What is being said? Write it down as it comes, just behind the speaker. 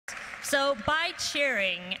So by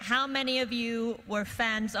cheering, how many of you were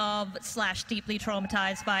fans of / deeply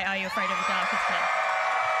traumatized by Are You Afraid of the Dark as a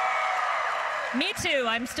kid? Me too.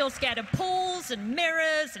 I'm still scared of pools and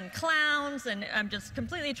mirrors and clowns, and I'm just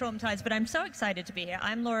completely traumatized, but I'm so excited to be here.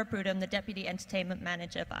 I'm Laura Prudhomme, the Deputy Entertainment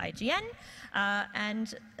Manager for IGN,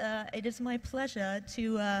 and it is my pleasure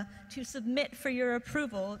to submit for your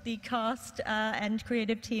approval the cast and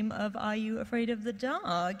creative team of Are You Afraid of the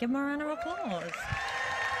Dark? Give them a round of applause.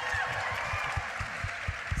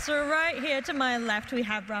 So right here to my left, we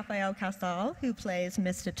have Rafael Casal, who plays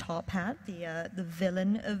Mr. Tophat, the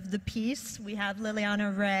villain of the piece. We have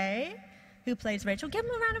Lyliana Wray, who plays Rachel. Give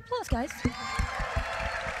them a round of applause, guys.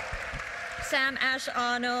 Sam Ashe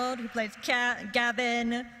Arnold, who plays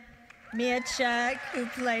Gavin. Miya Cech, who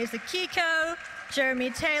plays Akiko. Jeremy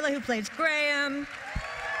Taylor, who plays Graham.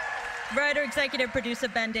 Writer, executive producer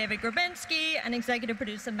Ben David Grabinski, and executive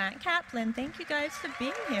producer Matt Kaplan. Thank you guys for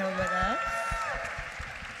being here with us.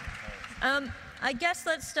 I guess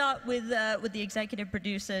let's start with the executive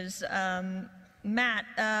producers. Matt,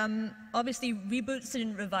 obviously reboots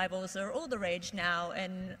and revivals are all the rage now,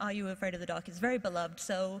 and Are You Afraid of the Dark is very beloved,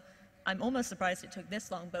 so I'm almost surprised it took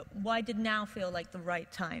this long, but why did now feel like the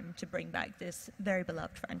right time to bring back this very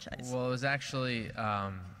beloved franchise? Well, it was actually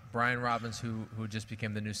Brian Robbins, who just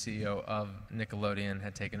became the new CEO of Nickelodeon,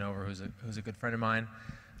 had taken over, who's a good friend of mine.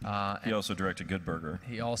 He also directed Good Burger.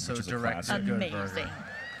 He also directed Good Burger.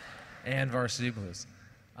 And Varsity Blues.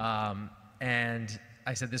 And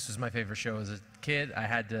I said this was my favorite show as a kid. I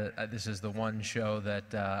had to, this is the one show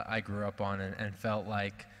that I grew up on and felt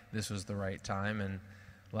like this was the right time. And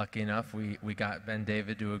lucky enough, we got Ben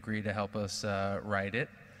David to agree to help us write it.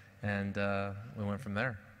 And we went from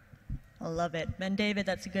there. I love it. Ben David,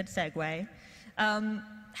 that's a good segue.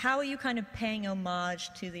 How are you kind of paying homage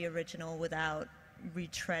to the original without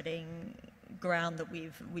retreading ground that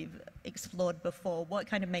we've explored before? What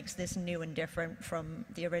kind of makes this new and different from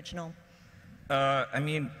the original? I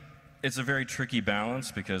mean, it's a very tricky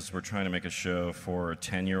balance because we're trying to make a show for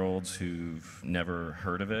 10-year-olds who've never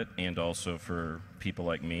heard of it, and also for people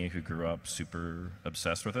like me who grew up super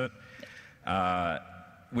obsessed with it,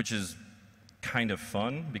 which is kind of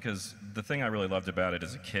fun, because the thing I really loved about it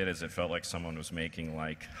as a kid is it felt like someone was making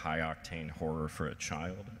like high-octane horror for a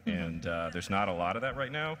child, and there's not a lot of that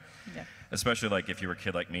right now. Yeah. Especially like if you were a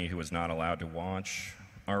kid like me who was not allowed to watch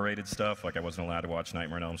R-rated stuff. Like I wasn't allowed to watch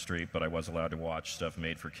Nightmare on Elm Street, but I was allowed to watch stuff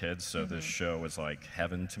made for kids. So this show was like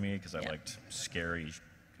heaven to me because I liked scary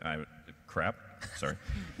crap. Sorry.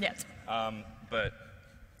 Yes. But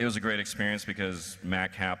it was a great experience because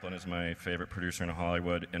Matt Kaplan is my favorite producer in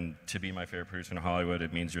Hollywood, and to be my favorite producer in Hollywood,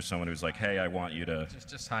 it means you're someone who's like, hey, I want you to...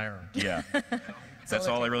 Just hire him. Yeah. That's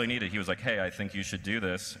all I really needed. He was like, hey, I think you should do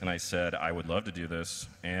this. And I said, I would love to do this.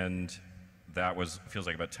 And that feels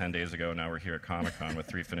like about 10 days ago. Now we're here at Comic-Con with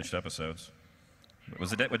 3 finished episodes.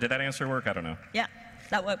 Did that answer work? I don't know. Yeah,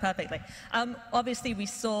 that worked perfectly. Obviously, we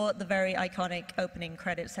saw the very iconic opening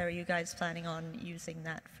credits. How are you guys planning on using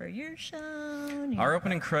that for your show? Our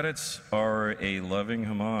opening credits are a loving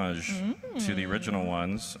homage to the original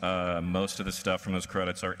ones. Most of the stuff from those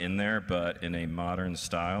credits are in there, but in a modern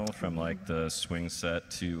style, from like the swing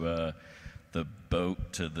set to the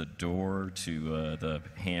boat to the door to the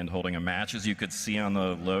hand holding a match, as you could see on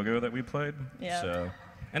the logo that we played. Yeah. So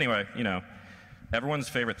anyway, you know, everyone's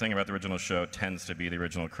favorite thing about the original show tends to be the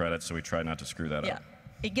original credits, so we try not to screw that up.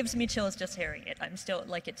 It gives me chills just hearing it. I'm still,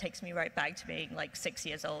 like, it takes me right back to being, like, 6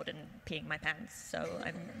 years old and peeing my pants. So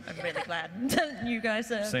I'm really glad that you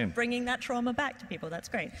guys are bringing that trauma back to people. That's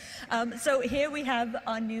great. So here we have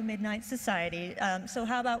our new Midnight Society. So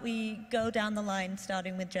how about we go down the line,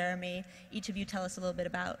 starting with Jeremy. Each of you tell us a little bit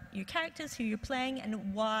about your characters, who you're playing,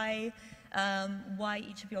 and why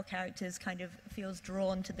each of your characters kind of feels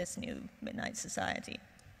drawn to this new Midnight Society.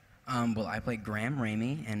 Well, I play Graham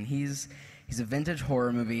Ramey, and he's a vintage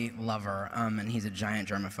horror movie lover, and he's a giant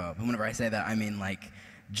germaphobe. And whenever I say that, I mean like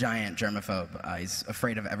giant germaphobe. He's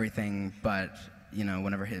afraid of everything, but you know,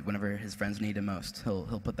 whenever his friends need him most,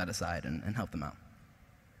 he'll put that aside and help them out.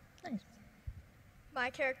 Nice. My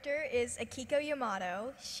character is Akiko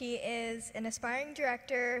Yamato. She is an aspiring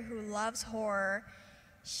director who loves horror.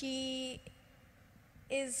 She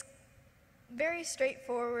is very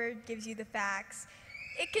straightforward, gives you the facts.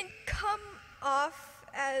 It can come off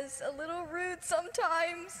as a little rude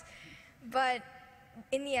sometimes, but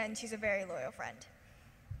in the end, she's a very loyal friend.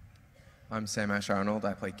 I'm Sam Ashe Arnold.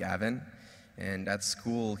 I play Gavin, and at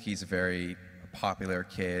school, he's a very popular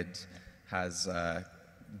kid, has a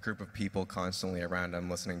group of people constantly around him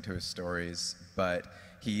listening to his stories, but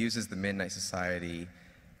he uses the Midnight Society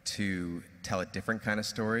to tell a different kind of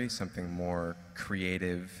story, something more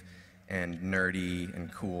creative and nerdy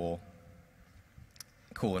and cool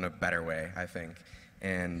in a better way, I think.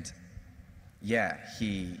 And yeah,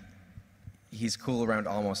 he's cool around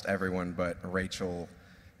almost everyone, but Rachel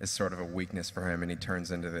is sort of a weakness for him, and he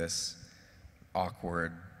turns into this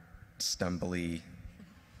awkward, stumbly,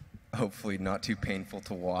 hopefully not too painful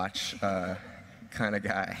to watch kind of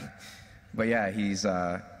guy. But yeah, he's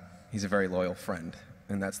a very loyal friend,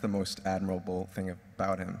 and that's the most admirable thing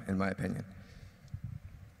about him, in my opinion.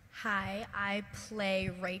 Hi, I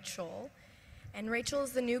play Rachel. And Rachel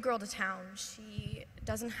is the new girl to town. She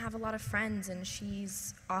doesn't have a lot of friends, and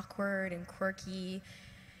she's awkward and quirky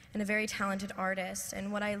and a very talented artist.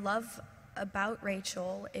 And what I love about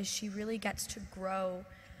Rachel is she really gets to grow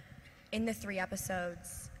in the 3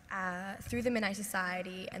 episodes through the Midnight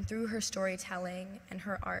Society and through her storytelling and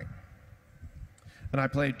her art. And I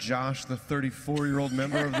play Josh, the 34-year-old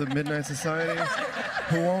member of the Midnight Society,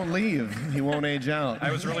 who won't leave. He won't age out.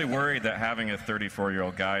 I was really worried that having a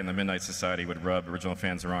 34-year-old guy in the Midnight Society would rub original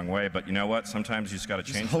fans the wrong way, but you know what? Sometimes you just got to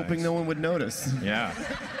change hoping things. no one would notice. Yeah.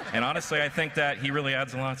 And honestly, I think that he really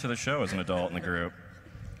adds a lot to the show as an adult in the group.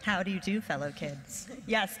 How do you do, fellow kids?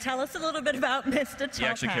 Yes, tell us a little bit about Mr. Tophat. He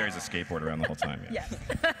actually carries a skateboard around the whole time. Yeah.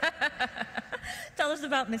 Yes. Tell us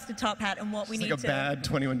about Mr. Tophat and what we need to... It's like a bad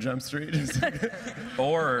 21 Jump Street.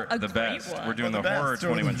 Or A the great best. one. We're doing Or the the horror best.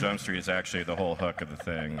 21 Jump Street is actually the whole hook of the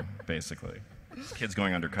thing, basically. Kids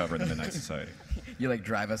going undercover in the Midnight Society. You like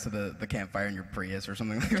drive us to the campfire in your Prius or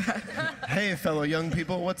something like that. Hey, fellow young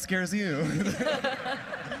people, what scares you?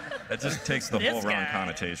 That just takes the This whole wrong guy.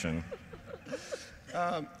 connotation.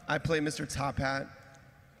 I play Mr. Tophat.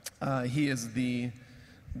 He is the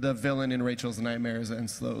villain in Rachel's nightmares and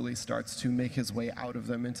slowly starts to make his way out of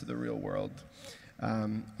them into the real world.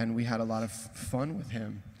 And we had a lot of fun with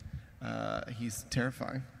him. He's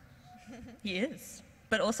terrifying. He is,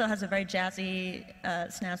 but also has a very jazzy,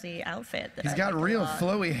 snazzy outfit. That He's I got like a real lot.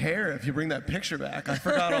 flowy hair if you bring that picture back. I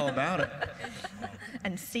forgot all about it.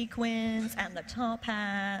 And sequins and the top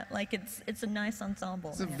hat. Like, it's a nice ensemble.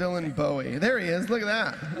 It's a villain Bowie. There he is. Look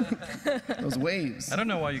at that. Those waves. I don't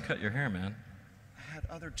know why you cut your hair, man. I had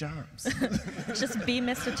other jobs. Just be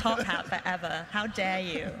Mr. Top Hat forever. How dare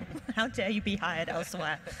you? How dare you be hired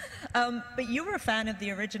elsewhere? But you were a fan of the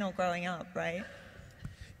original growing up, right?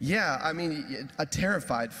 Yeah, I mean, a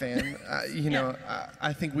terrified fan.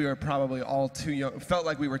 I think we were probably all too young. Felt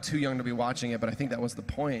like we were too young to be watching it, but I think that was the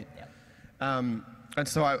point. And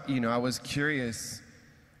so I was curious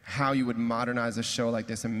how you would modernize a show like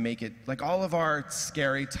this and make it like all of our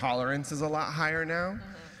scary tolerance is a lot higher now.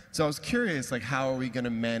 So I was curious, like, how are we going to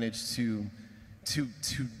manage to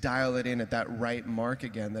dial it in at that right mark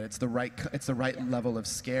again? That it's the right level of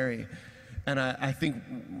scary. And I think,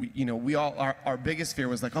 we all, our biggest fear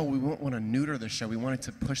was like, oh, we won't want to neuter the show. We wanted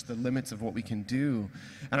to push the limits of what we can do.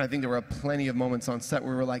 And I think there were plenty of moments on set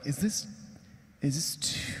where we were like, is this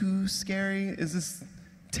too scary? Is this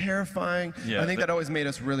terrifying? Yeah, I think that always made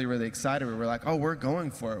us really, really excited. We were like, oh, we're going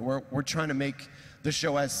for it. We're trying to make the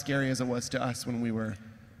show as scary as it was to us when we were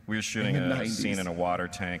shooting in the a 90s. scene in a water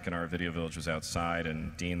tank, and our video village was outside,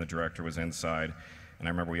 and Dean, the director, was inside. And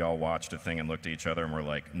I remember we all watched a thing and looked at each other and we're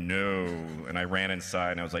like, no. And I ran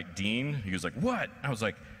inside and I was like, Dean? He was like, what? I was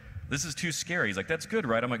like, this is too scary. He's like, that's good,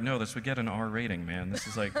 right? I'm like, no, this would get an R rating, man. This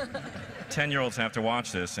is like, 10-year-olds have to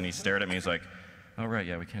watch this. And he stared at me. He's like, oh, right,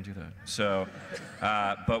 yeah, we can't do that. So,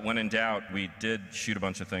 but when in doubt, we did shoot a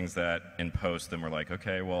bunch of things that in post, then we're like,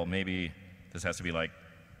 okay, well, maybe this has to be like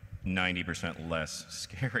 90% less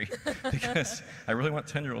scary because I really want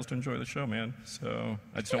 10-year-olds to enjoy the show, man. So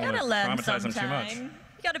I just don't want to traumatize them too much. You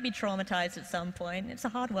got to be traumatized at some point. It's a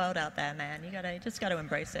hard world out there, man. You just got to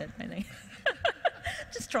embrace it, I think.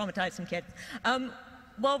 Just traumatize some kids.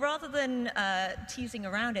 Well, rather than teasing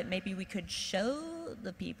around it, maybe we could show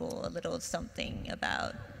the people a little something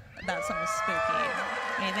about something spooky.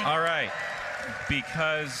 What do you think? All right.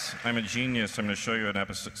 Because I'm a genius, I'm going to show you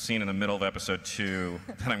an scene in the middle of episode 2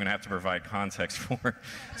 that I'm going to have to provide context for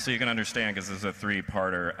so you can understand, because this is a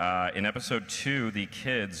 3-parter. In episode 2, the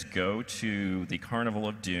kids go to the Carnival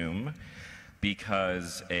of Doom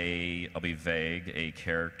because I'll be vague, a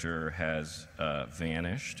character has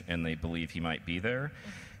vanished and they believe he might be there.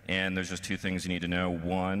 And there's just 2 things you need to know.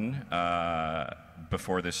 One,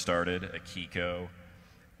 before this started, Akiko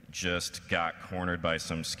just got cornered by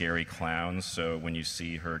some scary clowns, so when you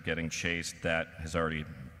see her getting chased, that has already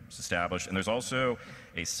established. And there's also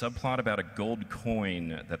a subplot about a gold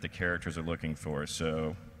coin that the characters are looking for,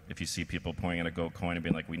 so if you see people pointing at a gold coin and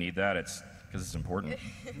being like, we need that, it's because it's important.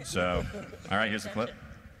 So, all right, here's the clip.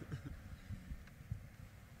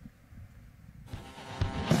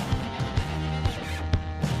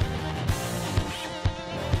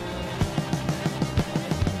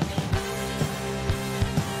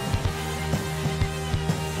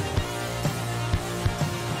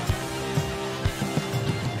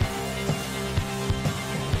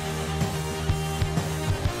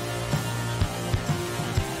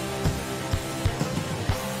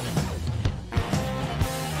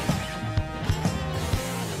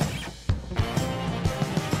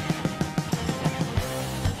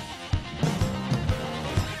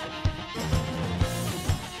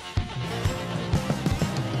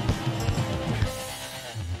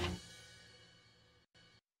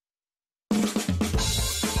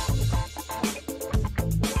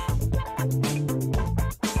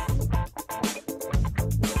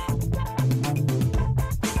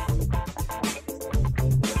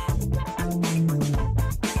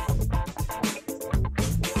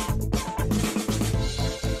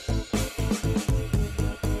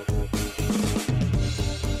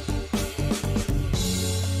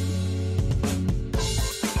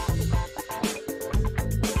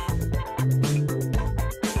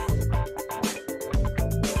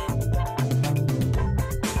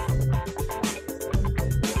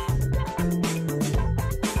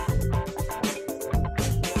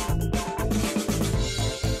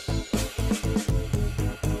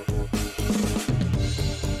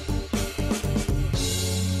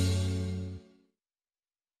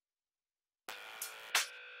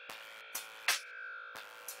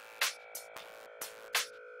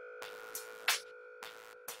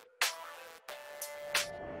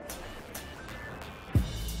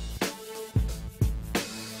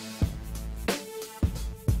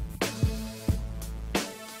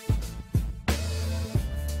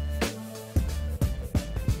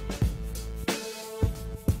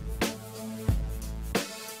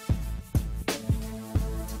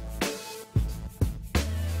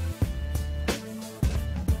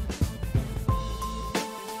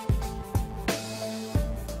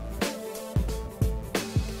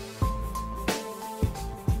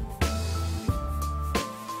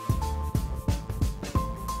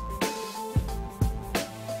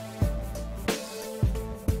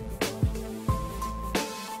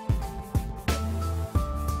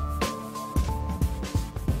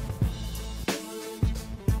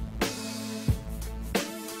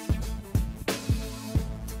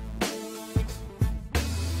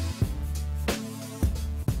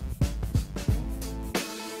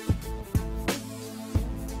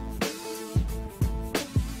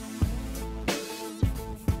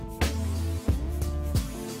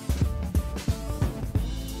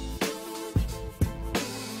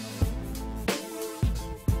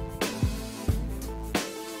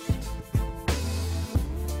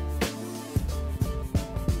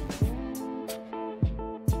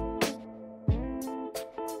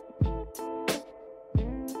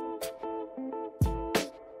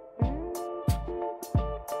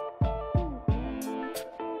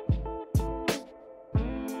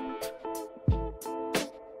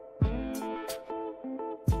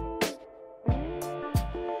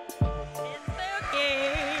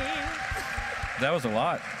 That was a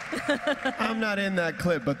lot. I'm not in that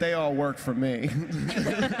clip, but they all work for me.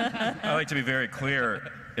 I like to be very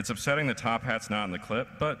clear. It's upsetting that Tophat's not in the clip,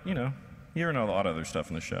 but, you know, you're in a lot of other stuff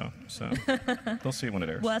in the show, so they'll see it when it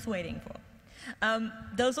airs. Worth waiting for.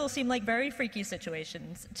 Those all seem like very freaky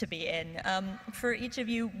situations to be in. For each of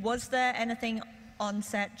you, was there anything on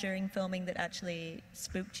set during filming that actually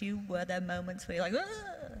spooked you? Were there moments where you're like,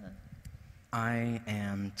 ah? I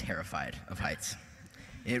am terrified of heights.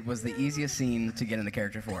 It was the easiest scene to get into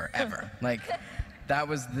character for, ever. Like, that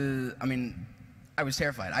was the, I mean, I was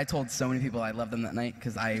terrified. I told so many people I loved them that night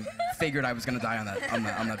because I figured I was going to die on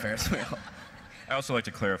that Ferris wheel. I also like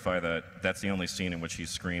to clarify that that's the only scene in which he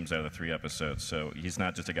screams out of the 3 episodes, so he's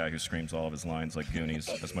not just a guy who screams all of his lines like Goonies,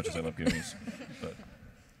 as much as I love Goonies. But.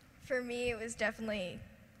 For me, it was definitely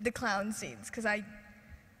the clown scenes, because I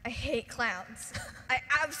hate clowns. I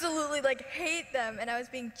absolutely, hate them, and I was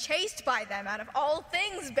being chased by them out of all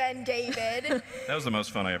things, Ben David. That was the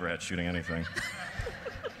most fun I ever had shooting anything.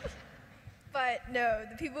 But no,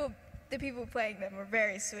 the people playing them were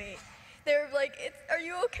very sweet. They were like, are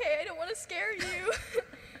you okay? I don't want to scare you.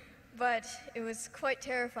 But it was quite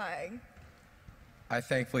terrifying. I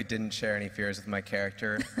thankfully didn't share any fears with my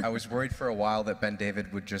character. I was worried for a while that Ben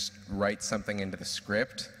David would just write something into the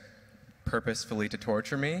script purposefully to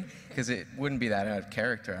torture me, because it wouldn't be that out of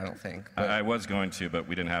character, I don't think. I was going to, but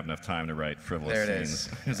we didn't have enough time to write frivolous there it scenes. Is.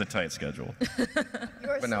 It was a tight schedule.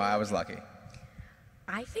 But no, I was lucky.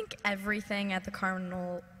 I think everything at the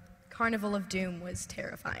Carnival of Doom was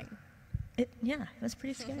terrifying. Yeah, it was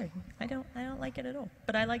pretty scary. I don't like it at all,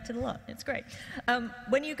 but I liked it a lot. It's great.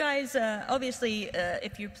 When you guys, obviously,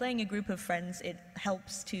 if you're playing a group of friends, it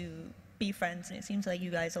helps to be friends, and it seems like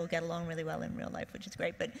you guys all get along really well in real life, which is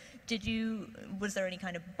great. But was there any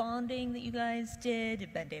kind of bonding that you guys did?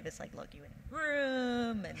 Did Ben Davis lock you in a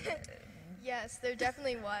room? And Yes, there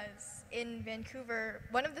definitely was. In Vancouver,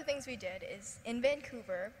 one of the things we did is, in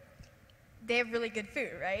Vancouver, they have really good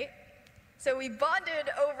food, right? So we bonded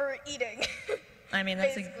over eating. I mean,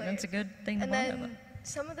 that's a good thing to bond over. And then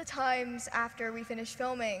some of the times after we finished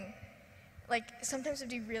filming, sometimes it'd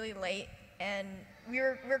be really late, and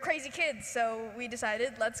we're crazy kids, so we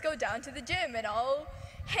decided, let's go down to the gym and all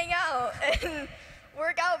hang out and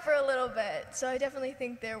work out for a little bit. So I definitely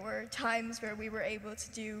think there were times where we were able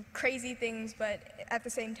to do crazy things, but at the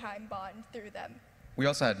same time bond through them. We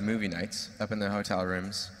also had movie nights up in the hotel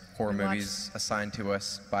rooms, horror movies assigned to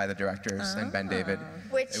us by the directors and Ben David.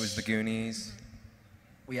 It was The Goonies.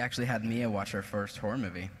 We actually had Mia watch her first horror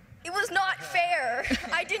movie. It was not fair.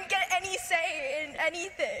 I didn't get any say say in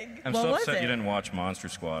anything. I'm What so was upset it? you didn't watch Monster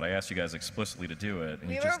Squad. I asked you guys explicitly to do it, and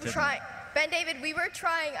We you were just didn't. trying. Ben David, we were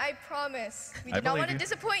trying, I promise. We I did not want to believe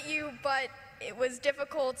you. disappoint you, but it was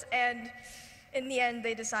difficult, and in the end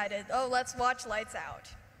they decided, oh, let's watch Lights Out.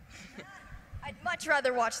 I'd much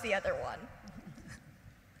rather watch the other one.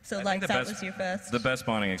 So I think Lights the Out best- was your first? The best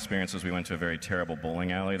bonding experience was we went to a very terrible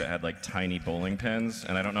bowling alley that had like tiny bowling pins,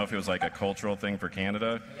 and I don't know if it was like a cultural thing for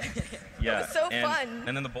Canada. Yeah. It was so and, fun.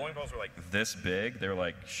 And then the bowling balls were like this big. They were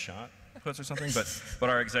like shot puts or something. But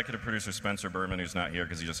our executive producer Spencer Berman, who's not here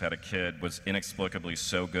because he just had a kid, was inexplicably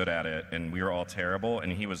so good at it, and we were all terrible,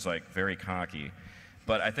 and he was like very cocky.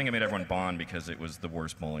 But I think it made everyone bond because it was the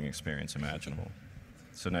worst bowling experience imaginable.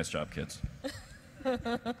 So nice job, kids.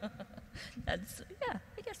 That's, yeah,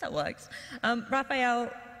 I guess that works.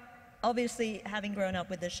 Rafael, obviously having grown up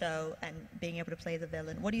with the show and being able to play the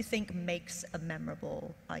villain, what do you think makes a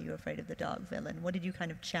memorable Are You Afraid of the Dark villain? What did you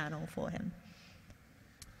kind of channel for him?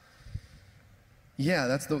 Yeah,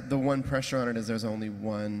 that's the one pressure on it is there's only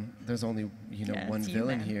one Yeah, one it's you,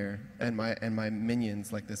 villain man. here, and my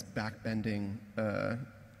minions like this backbending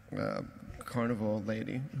carnival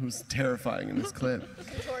lady who's terrifying in this clip.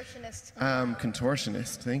 Contortionist.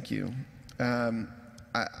 Contortionist, thank you.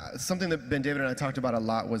 Something that Ben David and I talked about a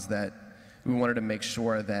lot was that we wanted to make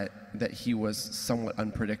sure that he was somewhat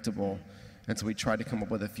unpredictable, and so we tried to come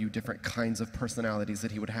up with a few different kinds of personalities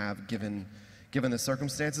that he would have given the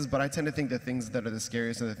circumstances. But I tend to think the things that are the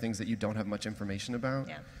scariest are the things that you don't have much information about.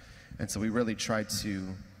 Yeah. And so we really tried to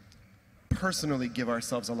personally give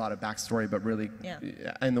ourselves a lot of backstory, but really, Yeah.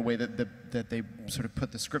 in the way that they sort of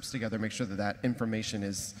put the scripts together, make sure that information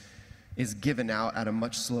is given out at a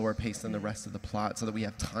much slower pace than the rest of the plot, so that we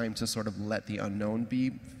have time to sort of let the unknown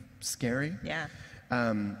be scary. Yeah.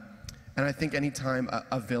 And I think anytime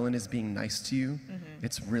a villain is being nice to you,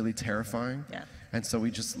 it's really terrifying. Yeah. And so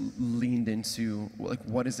we just leaned into, like,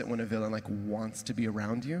 what is it when a villain, like, wants to be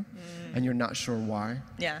around you, and you're not sure why?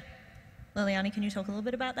 Yeah. Liliana, can you talk a little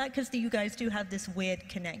bit about that? Because you guys do have this weird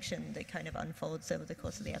connection that kind of unfolds over the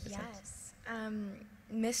course of the episodes. Yes.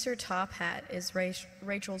 Mr. Tophat is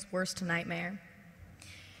Rachel's worst nightmare.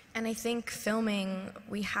 And I think filming,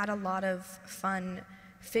 we had a lot of fun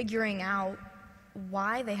figuring out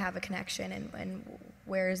why they have a connection and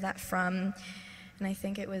where is that from. And I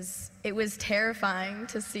think it was terrifying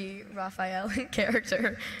to see Rafael in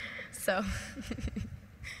character. So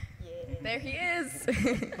there he is.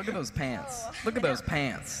 Look at those pants. Look at those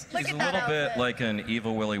pants. Look He's at a that little bit outfit. like an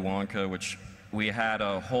evil Willy Wonka, which we had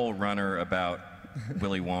a whole runner about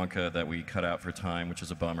Willy Wonka that we cut out for time, which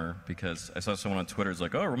is a bummer because I saw someone on Twitter is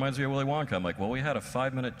like, oh, it reminds me of Willy Wonka. I'm like, well, we had a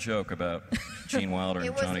 5-minute joke about Gene Wilder It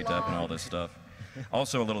and was Johnny Depp and all long. this stuff.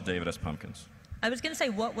 Also, a little David S. Pumpkins. I was going to say,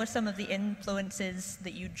 what were some of the influences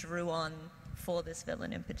that you drew on for this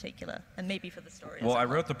villain in particular, and maybe for the story? Well, I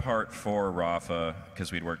wrote the part for Rafa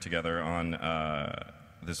because we'd worked together on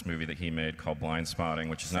this movie that he made called Blind Spotting,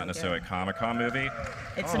 which is not necessarily a Comic-Con movie.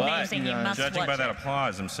 It's but amazing. You must judging watch by that it.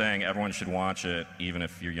 applause, I'm saying everyone should watch it, even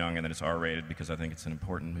if you're young and that it's R-rated, because I think it's an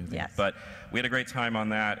important movie. Yes. But we had a great time on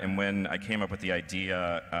that, and when I came up with the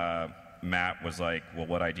idea, Matt was like, well,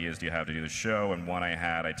 what ideas do you have to do the show? And one I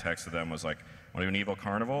had, I texted them, was like, I want to do an evil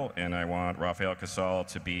carnival, and I want Rafael Casal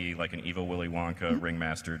to be like an evil Willy Wonka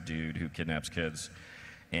ringmaster dude who kidnaps kids.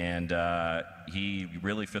 And he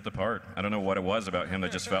really fit the part. I don't know what it was about him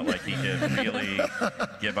that just felt like he could really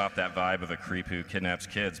give off that vibe of a creep who kidnaps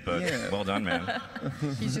kids, but well done, man.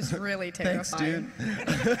 He's just really Thanks, terrifying.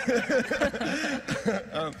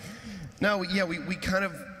 dude. No, yeah, we kind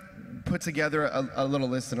of put together a little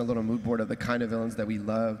list and a little mood board of the kind of villains that we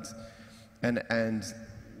loved, and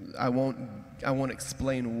I won't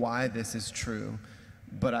explain why this is true,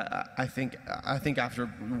 but I think after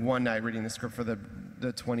one night reading the script for the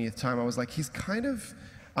 20th time, I was like,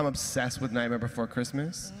 I'm obsessed with Nightmare Before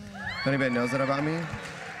Christmas. If anybody knows that about me,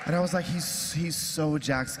 and I was like, he's so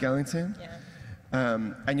Jack Skellington,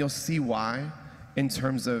 and you'll see why in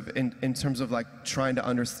terms of like trying to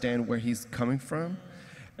understand where he's coming from,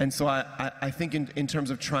 and so I think in terms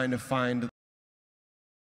of trying to find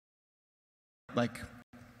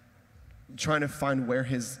where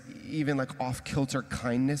his even like off-kilter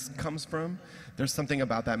kindness comes from. There's something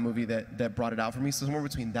about that movie that brought it out for me. So somewhere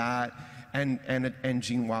between that and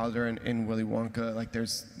Gene Wilder and Willy Wonka, like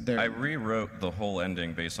I rewrote the whole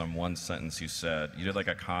ending based on one sentence you said. You did like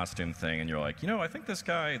a costume thing, and you're like, I think this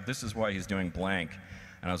guy, this is why he's doing blank.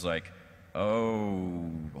 And I was like, oh,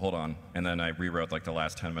 hold on. And then I rewrote like the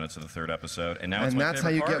last 10 minutes of the third episode. And now it's my that's how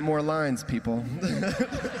favorite you part. get more lines, people.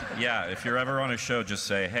 Yeah, if you're ever on a show, just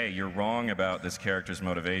say, hey, you're wrong about this character's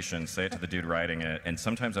motivation. Say it to the dude writing it. And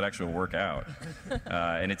sometimes it actually will work out.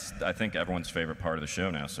 And it's, I think, everyone's favorite part of the show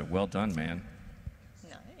now. So well done, man.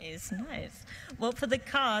 Nice, nice. Well, for the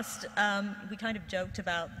cast, we kind of joked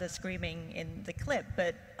about the screaming in the clip,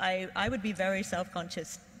 but I would be very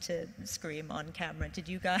self-conscious to scream on camera. Did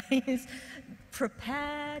you guys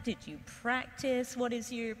prepare? Did you practice? What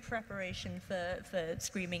is your preparation for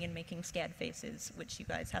screaming and making scared faces, which you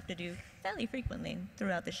guys have to do fairly frequently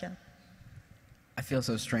throughout the show? I feel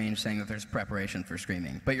so strange saying that there's preparation for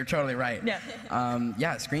screaming, but you're totally right. Yeah.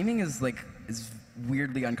 Yeah, screaming is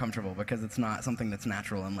weirdly uncomfortable because it's not something that's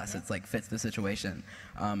natural unless it's like fits the situation.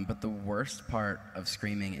 But the worst part of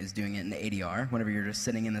screaming is doing it in the ADR, whenever you're just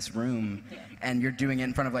sitting in this room and you're doing it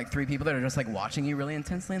in front of like 3 people that are just like watching you really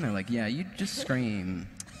intensely, and they're like, yeah, you just scream.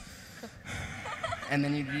 And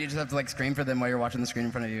then you just have to like scream for them while you're watching the screen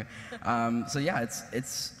in front of you. So yeah,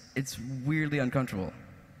 it's weirdly uncomfortable.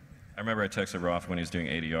 I remember I texted Roth when he was doing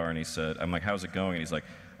ADR, and he said, I'm like, how's it going? And he's like,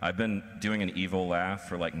 I've been doing an evil laugh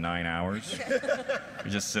for like 9 hours. You're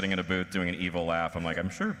just sitting in a booth doing an evil laugh. I'm like, I'm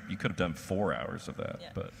sure you could have done 4 hours of that.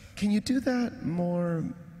 But Can you do that more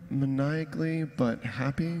maniacally but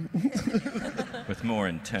happy? with more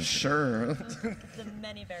intensity. Sure. The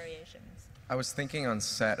many variations. I was thinking on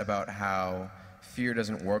set about how fear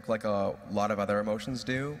doesn't work like a lot of other emotions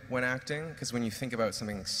do when acting, because when you think about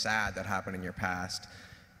something sad that happened in your past,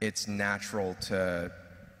 it's natural to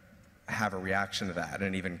have a reaction to that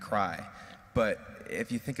and even cry. But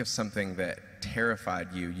if you think of something that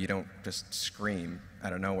terrified you, you don't just scream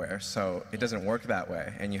out of nowhere. So it doesn't work that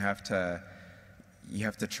way, and you have to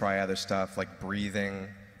try other stuff, like breathing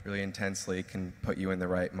really intensely can put you in the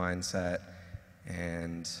right mindset,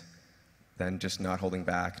 and then just not holding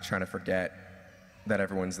back, trying to forget that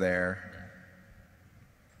everyone's there,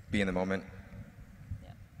 be in the moment.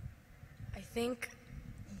 I think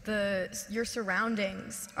your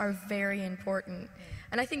surroundings are very important.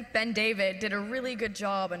 And I think Ben David did a really good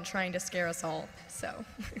job in trying to scare us all. So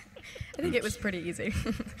I think it was pretty easy.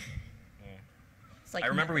 I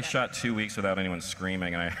remember we shot 2 weeks without anyone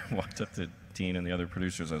screaming, and I walked up to Dean and the other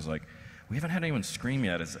producers. I was like, we haven't had anyone scream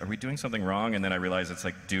yet. Are we doing something wrong? And then I realized it's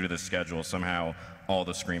like due to the schedule, somehow all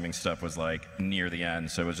the screaming stuff was like near the end.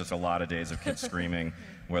 So it was just a lot of days of kids screaming,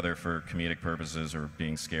 whether for comedic purposes or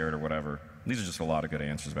being scared or whatever. These are just a lot of good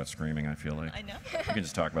answers about screaming, I feel like. I know. We can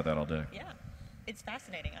just talk about that all day. Yeah. It's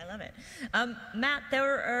fascinating. I love it. Matt,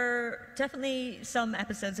 there are definitely some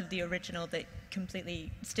episodes of the original that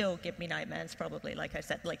completely still give me nightmares, probably. Like I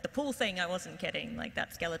said, like the pool thing, I wasn't kidding, like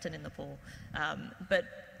that skeleton in the pool. But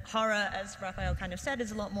horror, as Rafael kind of said,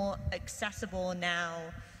 is a lot more accessible now.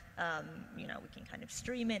 You know, we can kind of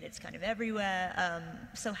stream it. It's kind of everywhere.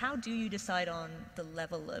 So how do you decide on the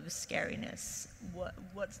level of scariness?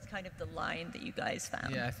 What's kind of the line that you guys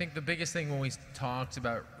found? Yeah, I think the biggest thing when we talked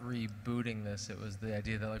about rebooting this, it was the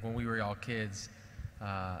idea that like when we were all kids,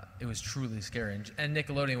 it was truly scary. And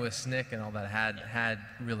Nickelodeon with Snick and all that had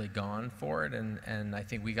really gone for it. And I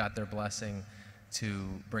think we got their blessing to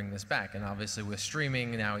bring this back. And obviously with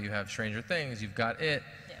streaming, now you have Stranger Things, you've got It.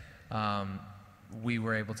 Yeah. We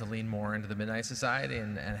were able to lean more into the Midnight Society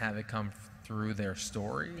and have it come through their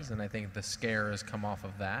stories, and I think the scare has come off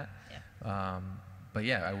of that. Yeah. But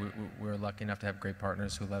yeah, we were lucky enough to have great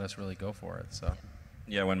partners who let us really go for it. So.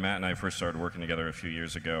 Yeah, when Matt and I first started working together a few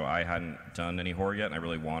years ago, I hadn't done any horror yet, and I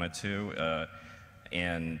really wanted to.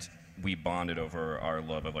 And we bonded over our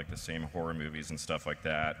love of like the same horror movies and stuff like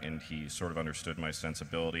that, and he sort of understood my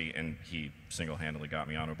sensibility, and he single-handedly got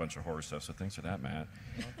me onto a bunch of horror stuff, so thanks for that, Matt.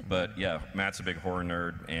 But yeah, Matt's a big horror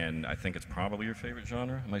nerd, and I think it's probably your favorite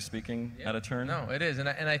genre. Am I speaking out of turn? No, it is, and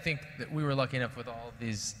I think that we were lucky enough with all of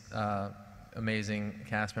these amazing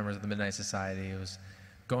cast members of the Midnight Society. It was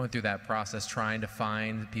going through that process, trying to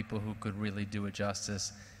find people who could really do it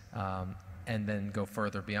justice, and then go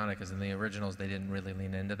further beyond it, because in the originals they didn't really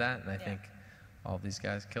lean into that, and I think all these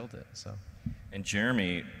guys killed it. So. And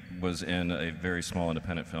Jeremy was in a very small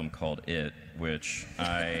independent film called It, which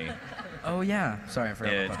I... Oh yeah, sorry, I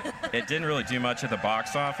forgot about that. It didn't really do much at the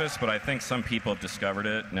box office, but I think some people have discovered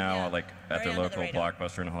it now, like at their local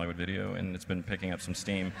Blockbuster and Hollywood Video, and it's been picking up some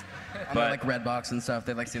steam. But like Redbox and stuff,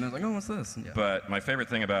 they've like seen it, like, oh, what's this? Yeah. But my favorite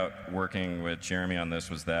thing about working with Jeremy on this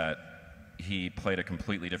was that he played a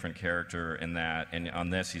completely different character in that, and on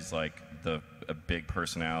this he's like a big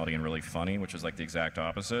personality and really funny, which is like the exact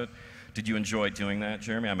opposite. Did you enjoy doing that,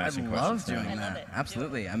 Jeremy? I'm asking questions. I love doing that.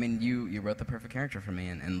 Absolutely. I mean, you wrote the perfect character for me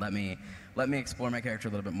and let me explore my character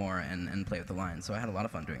a little bit more and play with the lines. So I had a lot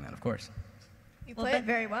of fun doing that, of course. You play it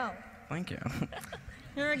very well. Thank you.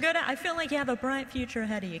 You're good. I feel like you have a bright future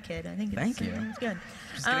ahead of you, kid. I think Thank you. It's good.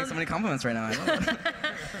 Just getting so many compliments right now. I love it.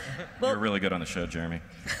 You're really good on the show, Jeremy.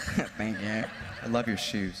 Thank you. I love your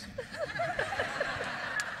shoes.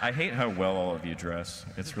 I hate how well all of you dress.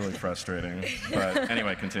 It's really frustrating. But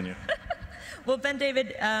anyway, continue. Well, Ben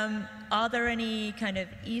David, are there any kind of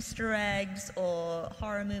Easter eggs or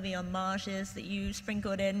horror movie homages that you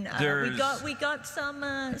sprinkled in? We got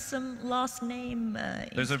some last name.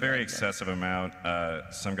 There's Easter a very eggs. excessive amount.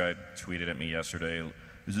 Some guy tweeted at me yesterday,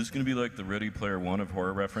 is this going to be like the Ready Player One of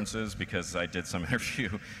horror references? Because I did some interview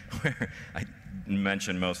where I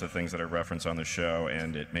mentioned most of the things that are referenced on the show,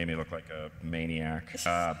 and it made me look like a maniac.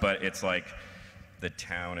 But it's like the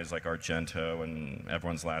town is like Argento, and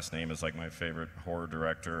everyone's last name is like my favorite horror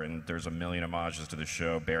director, and there's a million homages to the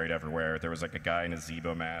show buried everywhere. There was like a guy in a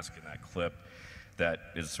Zebo mask in that clip that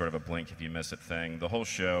is sort of a blink if you miss it thing. The whole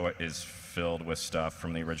show is filled with stuff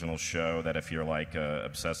from the original show that if you're like a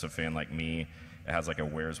obsessive fan like me, it has like a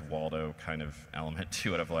Where's Waldo kind of element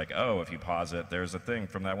to it of like, oh, if you pause it, there's a thing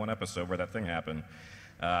from that one episode where that thing happened.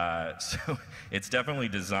 So it's definitely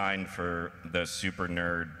designed for the super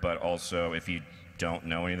nerd, but also if you don't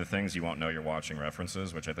know any of the things, you won't know you're watching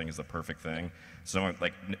references, which I think is the perfect thing. So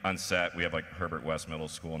like on set, we have like Herbert West Middle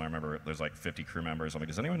School, and I remember there's like 50 crew members. I'm like,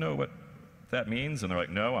 does anyone know what that means? And they're like,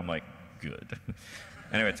 no. I'm like, good.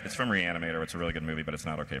 Anyway, it's from Reanimator. It's a really good movie, but it's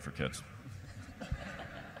not okay for kids.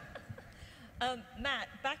 Matt,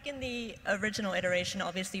 back in the original iteration,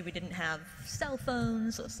 obviously we didn't have cell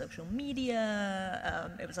phones or social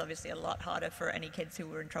media. It was obviously a lot harder for any kids who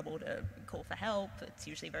were in trouble to call for help. It's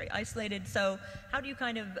usually very isolated. So how do you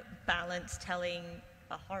kind of balance telling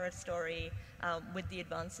a horror story with the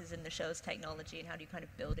advances in the show's technology, and how do you kind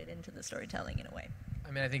of build it into the storytelling in a way?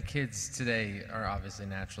 I mean, I think kids today are obviously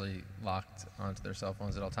naturally locked onto their cell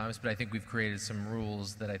phones at all times, but I think we've created some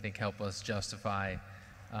rules that I think help us justify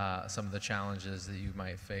some of the challenges that you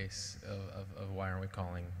might face of why aren't we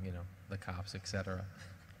calling, the cops, etc.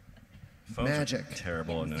 Phones Magic. are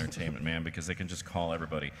terrible in entertainment, man, because they can just call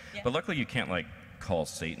everybody. Yeah. But luckily you can't call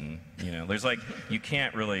Satan. There's you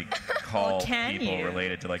can't really call people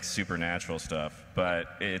related to supernatural stuff. But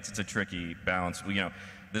it's a tricky balance.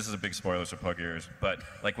 This is a big spoiler, so plug your ears. But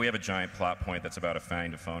we have a giant plot point that's about a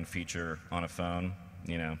find a phone feature on a phone.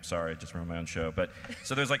 Sorry, I just ruined my own show. But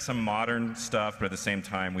so there's some modern stuff, but at the same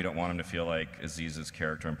time, we don't want them to feel like Aziz's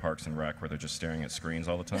character in Parks and Rec, where they're just staring at screens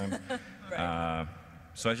all the time. Right.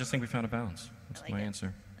 So I just think we found a balance. That's my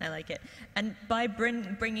answer. I like it. And by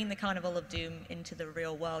bringing the Carnival of Doom into the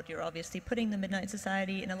real world, you're obviously putting the Midnight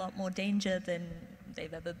Society in a lot more danger than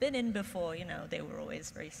they've ever been in before. They were always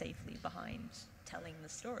very safely behind telling the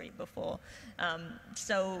story before.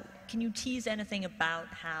 So can you tease anything about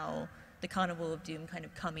how the Carnival of Doom kind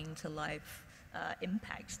of coming to life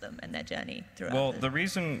impacts them and their journey throughout? Well, the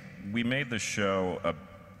reason we made the show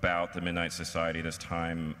about the Midnight Society this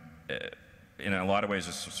time, in a lot of ways,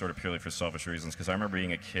 just sort of purely for selfish reasons, because I remember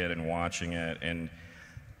being a kid and watching it, and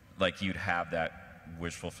you'd have that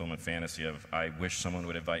wish fulfillment fantasy of, I wish someone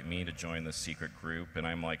would invite me to join this secret group, and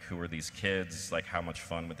I'm like, who are these kids? How much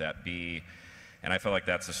fun would that be? And I felt like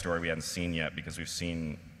that's a story we hadn't seen yet, because we've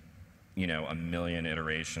seen a million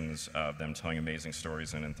iterations of them telling amazing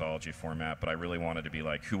stories in anthology format, but I really wanted to be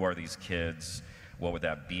who are these kids? What would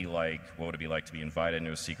that be like? What would it be like to be invited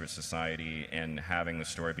into a secret society, and having the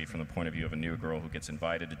story be from the point of view of a new girl who gets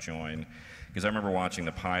invited to join? Because I remember watching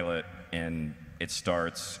the pilot, and it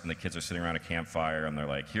starts, and the kids are sitting around a campfire, and they're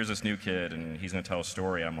like, here's this new kid, and he's going to tell a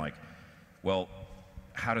story. I'm like, well,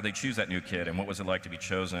 how did they choose that new kid, and what was it like to be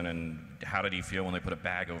chosen, and how did he feel when they put a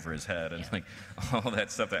bag over his head, and all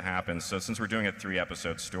that stuff that happens. So since we're doing a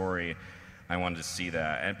 3-episode story, I wanted to see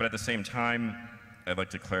that. But at the same time, I'd like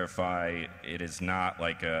to clarify, it is not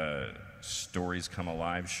like a stories come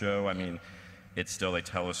alive show. I mean, it's still, they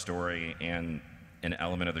tell a story, and an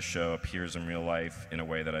element of the show appears in real life in a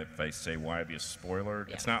way that if I say why, it'd be a spoiler.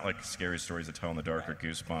 Yeah. It's not like Scary Stories to Tell in the Dark or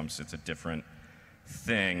Goosebumps. It's a different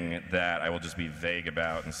thing that I will just be vague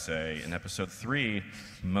about and say, in episode 3,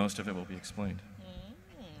 most of it will be explained.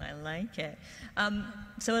 I like it.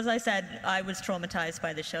 So as I said, I was traumatized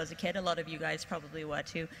by the show as a kid. A lot of you guys probably were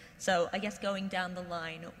too. So I guess going down the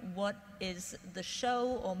line, what is the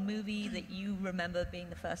show or movie that you remember being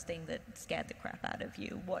the first thing that scared the crap out of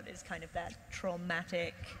you? What is kind of that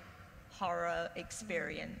traumatic horror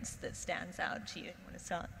experience that stands out to you? You want to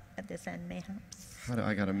start? at this end, mayhaps? How do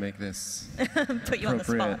I gotta make this Put you on the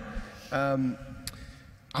spot.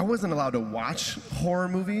 I wasn't allowed to watch horror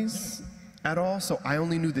movies at all, so I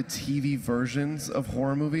only knew the TV versions of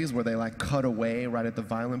horror movies where they like cut away right at the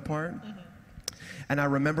violent part. And I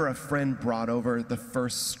remember a friend brought over the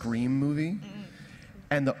first Scream movie,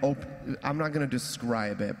 and I'm not gonna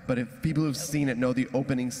describe it, but if people who've seen it know the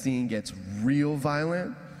opening scene gets real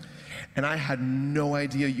violent. And I had no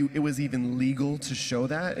idea it was even legal to show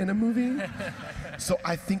that in a movie. So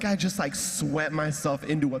I think I just like sweat myself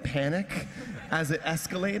into a panic as it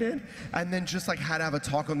escalated, and then just like had to have a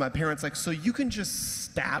talk with my parents, like, so you can just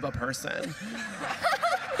stab a person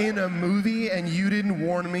in a movie and you didn't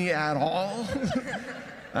warn me at all?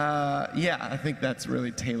 Yeah, I think that's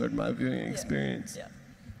really tailored my viewing experience. Yeah.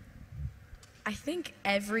 I think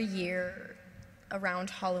every year around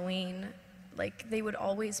Halloween, like, they would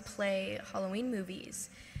always play Halloween movies,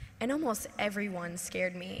 and almost everyone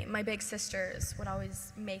scared me. My big sisters would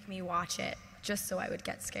always make me watch it just so I would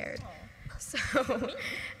get scared. Aww. So,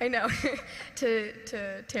 I know,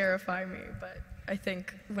 to terrify me, but I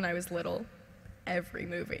think when I was little, every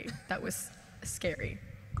movie, that was scary.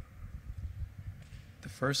 The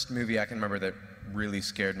first movie I can remember that really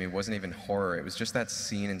scared me wasn't even horror. It was just that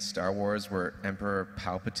scene in Star Wars where Emperor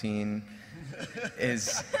Palpatine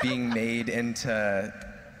is being made into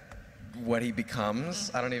what he becomes.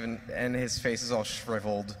 And his face is all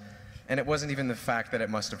shriveled. And it wasn't even the fact that it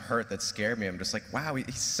must have hurt that scared me. I'm just like, wow,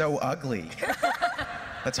 he's so ugly.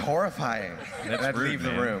 That's horrifying. I'd leave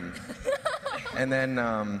the room. And then,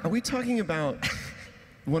 are we talking about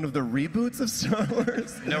one of the reboots of Star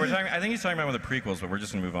Wars? No, I think he's talking about one of the prequels, but we're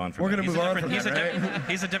just gonna move on from that. We're gonna move on from that, right?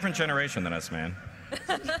 He's a different generation than us, man.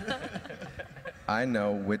 I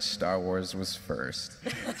know which Star Wars was first.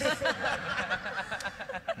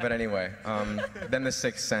 But anyway, then The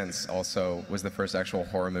Sixth Sense also was the first actual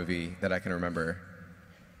horror movie that I can remember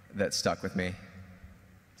that stuck with me.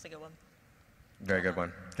 It's a good one. Very good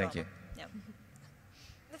one. Thank you. Yep.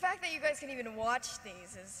 The fact that you guys can even watch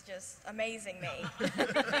these is just amazing me.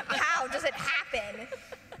 How does it happen?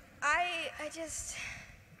 I just...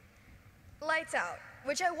 Lights Out,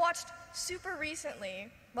 which I watched super recently.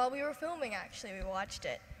 While we were filming, actually, we watched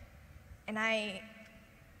it. And I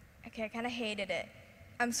kind of hated it.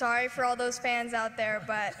 I'm sorry for all those fans out there,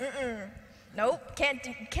 but nope,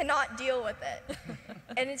 cannot deal with it.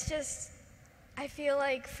 And it's just, I feel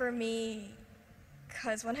like for me,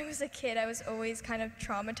 because when I was a kid, I was always kind of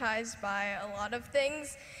traumatized by a lot of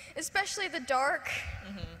things, especially the dark.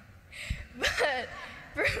 But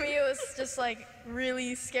for me, it was just like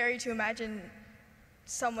really scary to imagine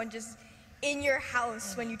someone just in your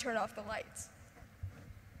house when you turn off the lights.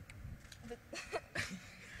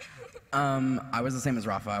 I was the same as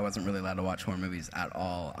Rafa. I wasn't really allowed to watch horror movies at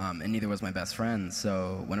all, and neither was my best friend.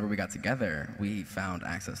 So whenever we got together, we found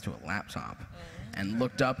access to a laptop and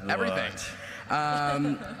looked up everything.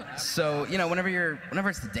 So, you know, whenever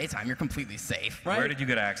it's the daytime, you're completely safe, right? Where did you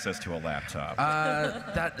get access to a laptop?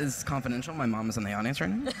 That is confidential. My mom is in the audience right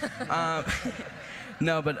now.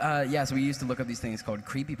 No, but yeah, so we used to look up these things called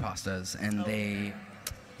creepypastas, and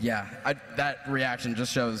that reaction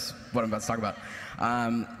just shows what I'm about to talk about.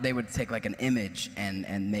 They would take like an image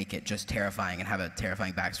and make it just terrifying and have a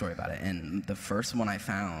terrifying backstory about it. And the first one I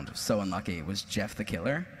found, so unlucky, was Jeff the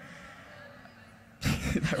Killer.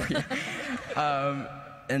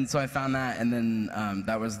 And so I found that, and then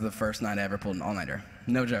that was the first night I ever pulled an all-nighter.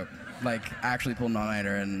 No joke. Like, actually pulled an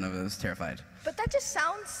all-nighter, and I was terrified. But that just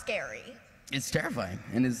sounds scary. It's terrifying.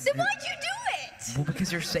 And then why'd you do it? Well,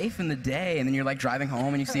 because you're safe in the day, and then you're like driving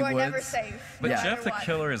home and you see woods. We're never safe. But yeah. Jeff the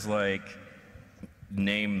Killer is like,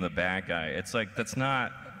 name the bad guy. It's like, that's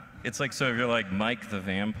not, it's like, so if you're like Mike the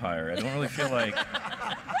Vampire, I don't really feel like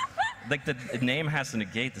the name has to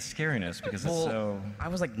negate the scariness because it's so... I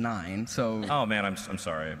was like 9, so... Oh man, I'm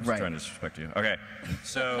sorry. I was trying to disrespect you. Okay,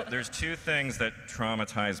 so there's 2 things that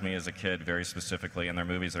traumatized me as a kid very specifically, and they're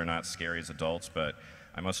movies that are not scary as adults, but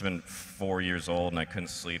I must have been 4 years old and I couldn't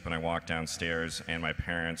sleep, and I walked downstairs and my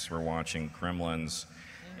parents were watching Gremlins,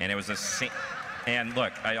 and it was a scene... And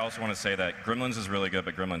look, I also want to say that Gremlins is really good,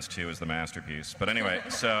 but Gremlins 2 is the masterpiece. But anyway,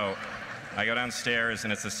 so I go downstairs,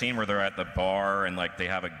 and it's the scene where they're at the bar, and like they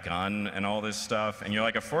have a gun and all this stuff, and you're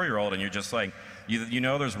like a 4-year-old, and you're just like, you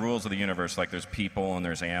know there's rules of the universe, like there's people, and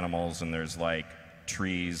there's animals, and there's like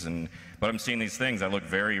trees, but I'm seeing these things that look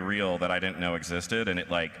very real that I didn't know existed, and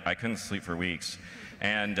I couldn't sleep for weeks.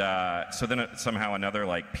 And so then somehow another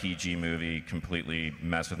like PG movie completely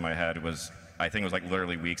messed with my head. I think it was like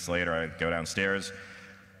literally weeks later, I'd go downstairs.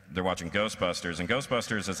 they're watching Ghostbusters, and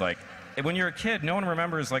Ghostbusters is like, when you're a kid, no one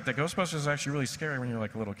remembers like the Ghostbusters is actually really scary when you're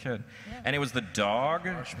like a little kid. Yeah. And it was the dog.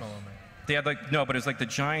 Marshmallow Man. They had like, no, but it was like the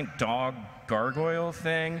giant dog gargoyle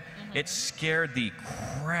thing. Mm-hmm. It scared the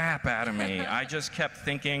crap out of me. I just kept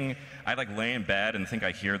thinking, I'd like lay in bed and think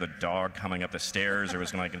I hear the dog coming up the stairs or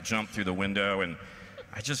was gonna like jump through the window, and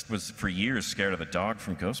I just was for years scared of the dog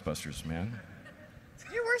from Ghostbusters, man.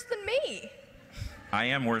 You're worse than me. I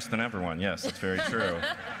am worse than everyone, yes, that's very true.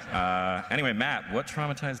 Anyway, Matt, what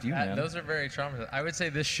traumatized you, man? Those are very traumatizing. I would say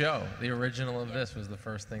this show, the original of this, was the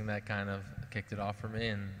first thing that kind of kicked it off for me,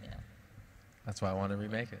 and that's why I wanted to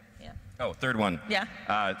remake it. Yeah. Oh, third one. Yeah.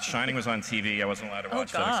 Shining was on TV. I wasn't allowed to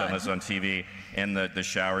watch that except it was on TV. And the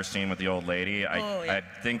shower scene with the old lady, I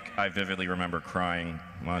think I vividly remember crying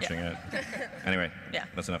watching it. Anyway,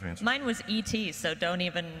 that's enough answer. Mine was E.T., so don't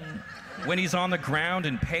even... When he's on the ground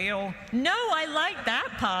and pale? No, I like that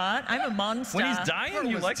part. I'm a monster. When he's dying,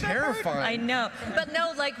 you like terrifying. that part? I know. But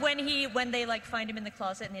no, like when they like find him in the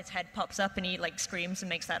closet and his head pops up and he like screams and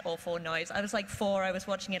makes that awful noise. I was like 4, I was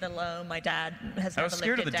watching it alone. My dad has never lived it down. I was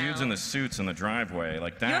scared of the dudes in the suits in the driveway.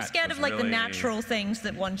 Like that. You're scared of like really... the natural things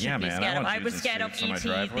that one should be scared of. I was scared of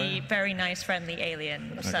E.T., the very nice, friendly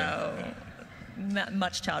alien. Okay. So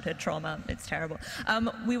much childhood trauma. It's terrible.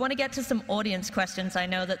 We want to get to some audience questions. I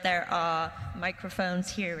know that there are microphones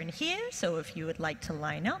here and here, so if you would like to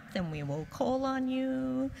line up, then we will call on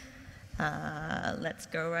you. Let's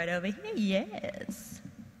go right over here. Yes.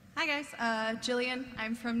 Hi guys, Jillian.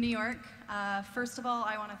 I'm from New York. First of all,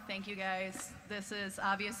 I want to thank you guys. This is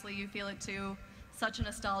obviously, you feel it too, such a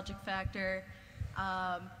nostalgic factor,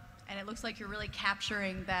 and it looks like you're really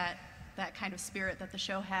capturing that kind of spirit that the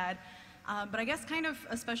show had. But I guess kind of,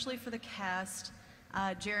 especially for the cast,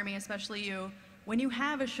 Jeremy, especially you, when you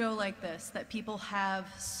have a show like this, that people have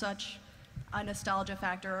such a nostalgia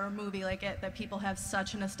factor, or a movie like it, that people have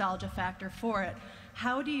such a nostalgia factor for it,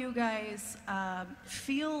 how do you guys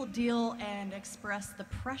feel, deal, and express the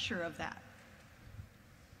pressure of that?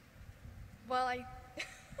 Well,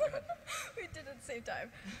 we did it at the same time.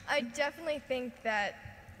 I definitely think that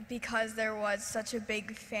because there was such a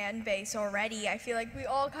big fan base already, I feel like we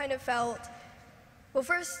all kind of felt, well,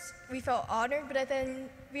 first we felt honored, but then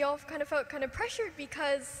we all kind of felt kind of pressured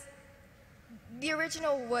because the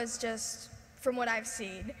original was just, from what I've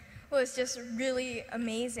seen, was just really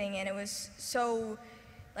amazing, and it was so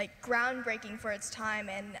like groundbreaking for its time,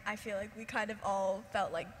 and I feel like we kind of all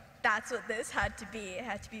felt like that's what this had to be. It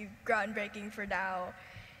had to be groundbreaking for now.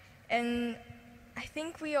 And I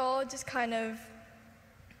think we all just kind of,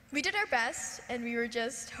 we did our best, and we were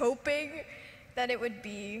just hoping that it would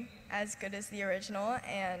be as good as the original.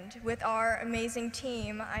 And with our amazing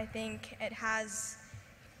team, I think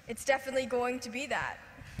it's definitely going to be that.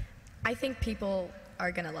 I think people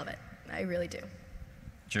are gonna love it. I really do.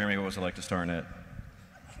 Jeremy, what was it like to star in it?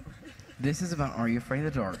 This is about Are You Afraid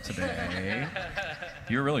of the Dark today.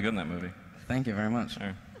 You were really good in that movie. Thank you very much.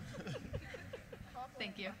 Sure.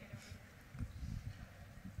 Thank you.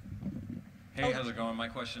 Hey, how's it going? My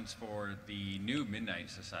question's for the new Midnight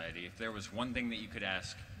Society. If there was one thing that you could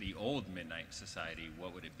ask the old Midnight Society,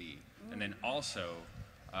 what would it be? And then also,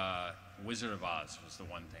 Wizard of Oz was the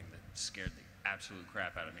one thing that scared the absolute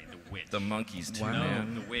crap out of me, the witch. The monkeys too, No,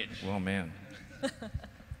 man. the witch. Well, man.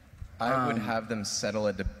 I would have them settle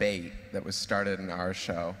a debate that was started in our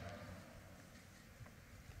show.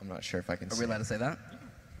 I'm not sure if I can say. Are we allowed to say that?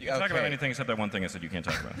 You can talk about anything except that one thing I said you can't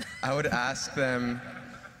talk about. I would ask them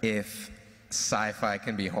if sci-fi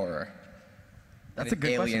can be horror. That's a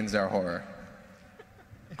good question. Aliens are horror.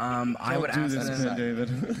 I would ask them, David.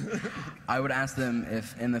 I would ask them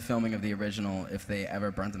if, in the filming of the original, if they ever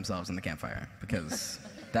burnt themselves in the campfire, because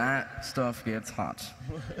that stuff gets hot.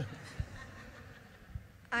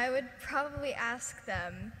 I would probably ask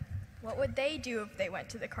them, what would they do if they went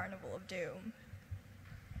to the Carnival of Doom?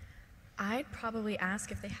 I'd probably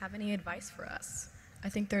ask if they have any advice for us. I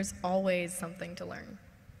think there's always something to learn.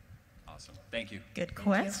 Awesome. Thank you. Good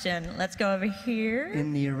question. Let's go over here.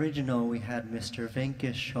 In the original, we had Mr.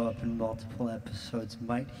 Venkus show up in multiple episodes.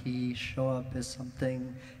 Might he show up as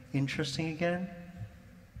something interesting again?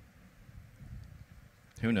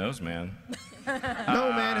 Who knows, man?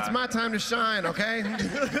 No, man, it's my time to shine, okay?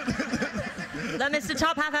 Let Mr.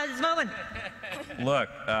 Tophat have his moment. Look,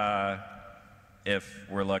 if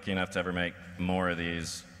we're lucky enough to ever make more of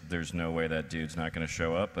these, there's no way that dude's not going to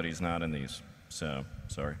show up, but he's not in these. So,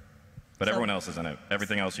 sorry. But everyone else is in it.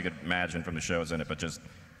 Everything else you could imagine from the show is in it, but just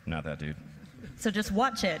not that dude. So just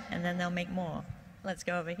watch it, and then they'll make more. Let's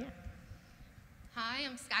go over here. Hi,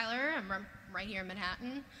 I'm Skylar. I'm right here in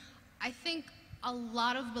Manhattan. I think a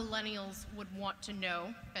lot of millennials would want to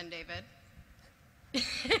know, Ben David,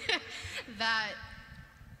 that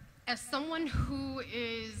as someone who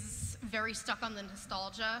is very stuck on the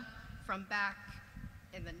nostalgia from back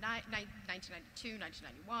in the 1992,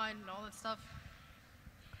 1991, and all that stuff,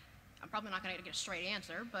 I'm probably not going to get a straight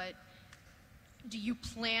answer, but do you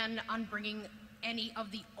plan on bringing any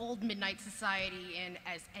of the old Midnight Society in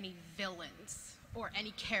as any villains or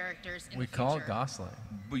any characters in the future? We call Gosling.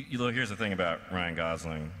 Look, here's the thing about Ryan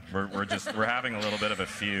Gosling. We're having a little bit of a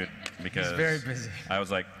feud because He's very busy. I was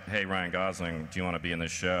like, hey, Ryan Gosling, do you want to be in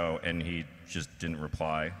this show? And he just didn't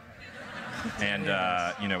reply. And,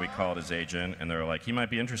 you know, we called his agent, and they were like, he might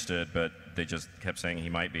be interested, but they just kept saying he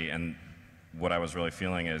might be. And what I was really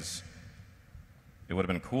feeling is, it would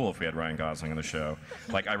have been cool if we had Ryan Gosling on the show.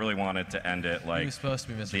 Like, I really wanted to end it like He was supposed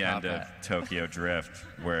to be Mr. the end of Tophat. Tokyo Drift,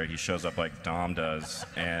 where he shows up like Dom does,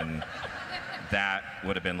 and that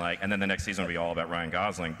would have been like, and then the next season would be all about Ryan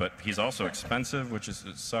Gosling. But he's also expensive, which is,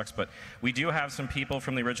 it sucks. But we do have some people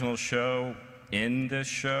from the original show in this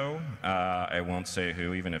show. I won't say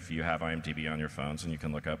who, even if you have IMDb on your phones and you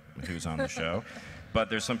can look up who's on the show. But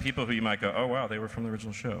there's some people who you might go, oh wow, they were from the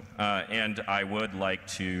original show. And I would like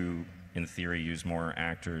to, in theory, use more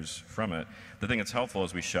actors from it. The thing that's helpful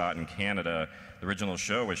is we shot in Canada. The original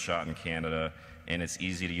show was shot in Canada, and it's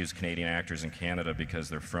easy to use Canadian actors in Canada because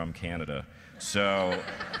they're from Canada. So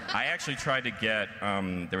I actually tried to get,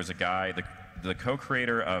 there was a guy, the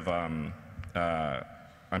co-creator of,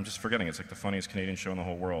 I'm just forgetting, it's like the funniest Canadian show in the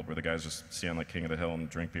whole world, where the guys just stand like King of the Hill and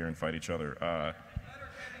drink beer and fight each other.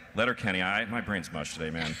 Letterkenny, my brain's mush today,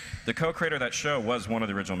 man. The co-creator of that show was one of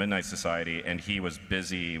the original Midnight Society, and he was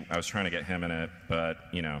busy. I was trying to get him in it, but,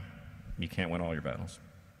 you know, you can't win all your battles.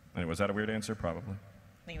 And was that a weird answer? Probably.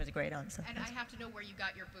 I think it was a great answer. And I have to know where you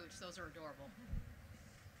got your boots. Those are adorable.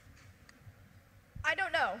 I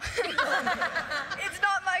don't know. It's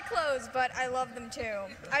not my clothes, but I love them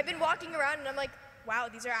too. I've been walking around and I'm like, wow,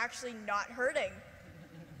 these are actually not hurting.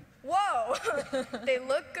 Whoa! They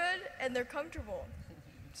look good and they're comfortable.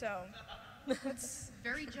 So, it's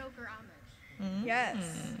very Joker homage. Yes.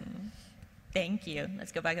 Thank you.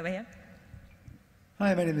 Let's go back over here.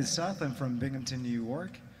 Hi, my name is Seth. I'm from Binghamton, New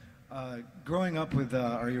York. Growing up with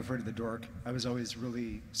Are You Afraid of the Dark, I was always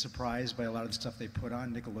really surprised by a lot of the stuff they put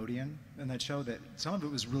on Nickelodeon in that show. That some of it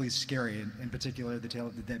was really scary, in particular the Tale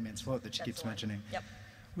of the Dead Man's Float that she keeps mentioning. Yep.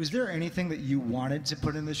 Was there anything that you wanted to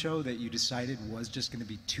put in the show that you decided was just going to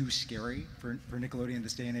be too scary for Nickelodeon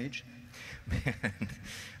this day and age?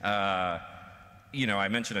 You know, I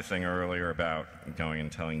mentioned a thing earlier about going and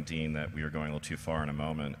telling Dean that we were going a little too far in a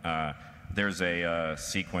moment. There's a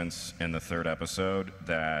sequence in the third episode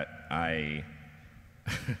that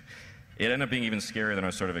it ended up being even scarier than I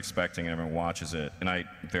was sort of expecting, and everyone watches it, and I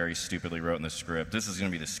very stupidly wrote in the script, this is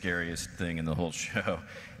going to be the scariest thing in the whole show.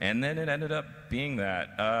 And then it ended up being that.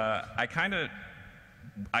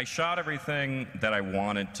 I shot everything that I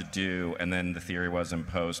wanted to do, and then the theory was in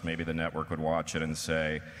post, maybe the network would watch it and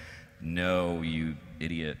say, no, you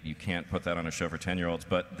idiot, you can't put that on a show for 10-year-olds.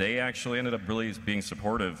 But they actually ended up really being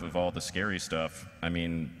supportive of all the scary stuff. I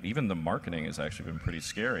mean, even the marketing has actually been pretty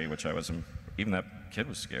scary, which I wasn't, even that kid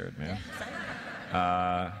was scared, man.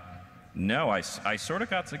 No, I sort of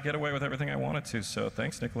got to get away with everything I wanted to, so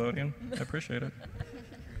thanks, Nickelodeon. I appreciate it.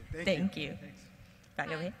 Thank you.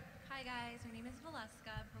 Back over here. Hi guys, my name is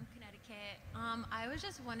Valeska. I'm from Connecticut. I was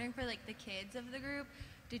just wondering for like the kids of the group,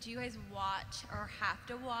 did you guys watch or have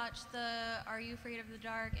to watch the Are You Afraid of the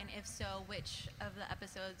Dark? And if so, which of the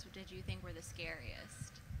episodes did you think were the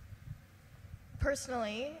scariest?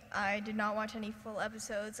 Personally, I did not watch any full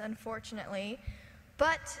episodes, unfortunately,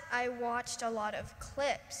 but I watched a lot of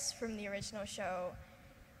clips from the original show,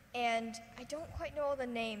 and I don't quite know all the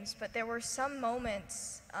names, but there were some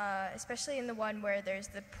moments, especially in the one where there's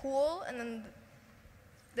the pool and then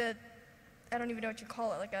the I don't even know what you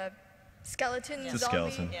call it, like a skeleton The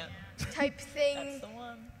zombie skeleton. type thing. That's the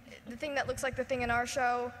one. The thing that looks like the thing in our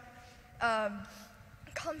show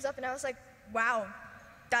comes up, and I was like, wow,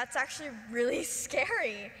 that's actually really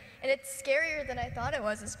scary. And it's scarier than I thought it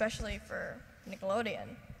was, especially for Nickelodeon.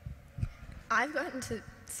 I've gotten to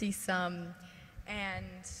see some, and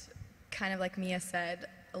kind of like Mia said,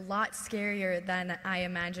 a lot scarier than I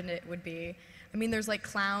imagined it would be. I mean, there's like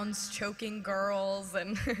clowns choking girls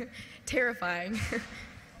and terrifying.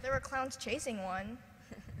 There were clowns chasing one.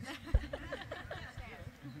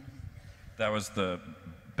 That was the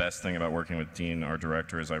best thing about working with Dean, our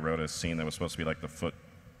director, is I wrote a scene that was supposed to be like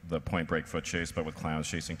the Point Break foot chase, but with clowns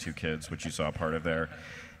chasing two kids, which you saw part of there.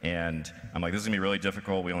 And I'm like, this is gonna be really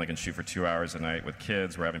difficult. We only can shoot for 2 hours a night with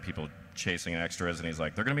kids. We're having people chasing extras, and he's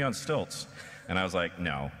like, they're gonna be on stilts. And I was like,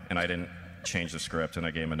 no. And I didn't change the script, and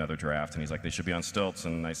I gave him another draft, and he's like, they should be on stilts,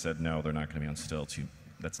 and I said, no, they're not going to be on stilts.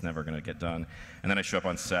 That's never going to get done. And then I show up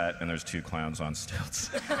on set, and there's 2 clowns on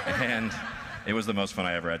stilts. And it was the most fun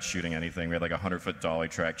I ever had shooting anything. We had like a 100-foot dolly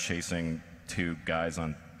track chasing 2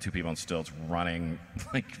 people on stilts running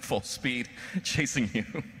like full speed, chasing you.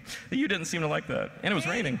 You didn't seem to like that. And it was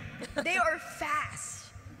raining. They are fast.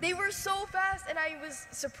 They were so fast, and I was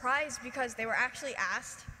surprised because they were actually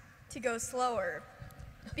asked to go slower.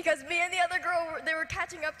 Because me and the other girl, they were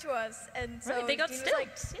catching up to us, and so Right, they got Dean was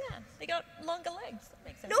stilts. Yeah, they got longer legs. That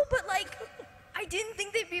makes sense. No, but like, I didn't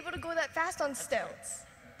think they'd be able to go that fast on stilts.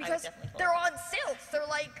 Because definitely thought they're on stilts. They're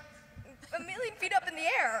like a million feet up in the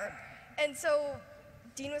air. And so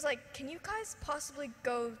Dean was like, can you guys possibly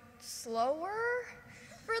go slower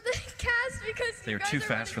for the cast? Because They were too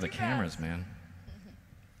fast for the cameras, man.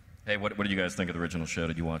 Hey, what did you guys think of the original show?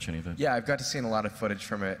 Did you watch any of it? Yeah, I've got to see a lot of footage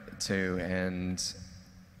from it too, and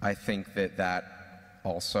I think that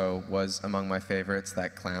also was among my favorites,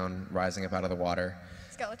 that clown rising up out of the water.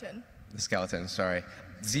 Skeleton. The skeleton, sorry.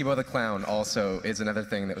 Zebo the Clown also is another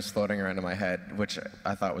thing that was floating around in my head, which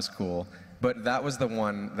I thought was cool. But that was the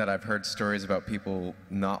one that I've heard stories about people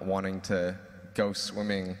not wanting to go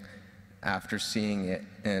swimming after seeing it,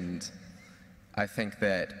 and I think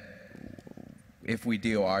that if we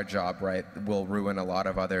do our job right, we'll ruin a lot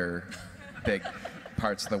of other big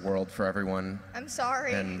parts of the world for everyone. I'm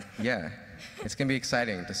sorry. And yeah, it's going to be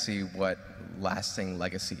exciting to see what lasting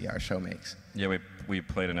legacy our show makes. Yeah, we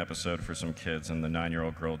played an episode for some kids, and the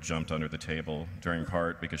 9-year-old girl jumped under the table during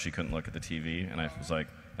part because she couldn't look at the TV, and I was like,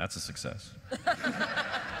 that's a success.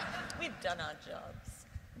 We've done our jobs.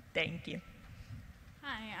 Thank you.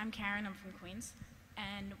 Hi, I'm Karen. I'm from Queens.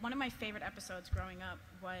 And one of my favorite episodes growing up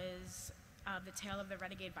was The Tale of the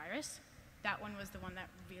Renegade Virus. That one was the one that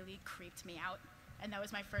really creeped me out. And that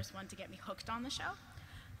was my first one to get me hooked on the show.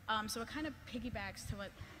 So it kind of piggybacks to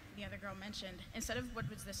what the other girl mentioned. Instead of what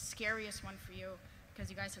was the scariest one for you, because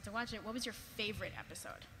you guys had to watch it, what was your favorite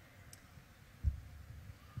episode?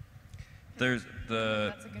 There's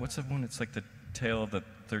what's the one? It's like the Tale of the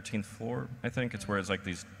 13th Floor, I think. It's where it's like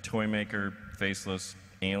these toy maker, faceless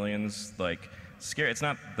aliens, like scary. It's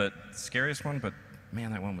not the scariest one, but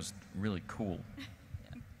man, that one was really cool.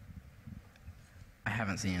 I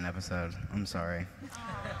haven't seen an episode. I'm sorry.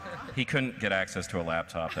 He couldn't get access to a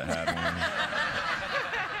laptop that had one.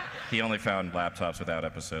 He only found laptops without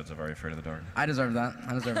episodes of Are You Afraid of the Dark? I deserve that.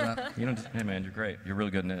 I deserve that. You don't, hey man, you're great. You're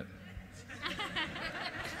really good in it.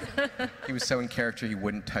 He was so in character he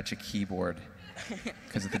wouldn't touch a keyboard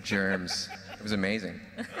because of the germs. It was amazing.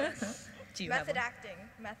 Do you Method acting.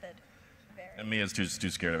 Method. Very. And Mia's too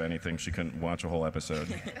scared of anything. She couldn't watch a whole episode.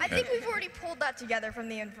 I think we've already pulled that together from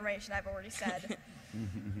the information I've already said.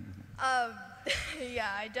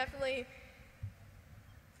 Yeah, I definitely,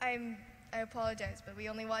 I apologize, but we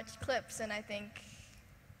only watched clips, and I think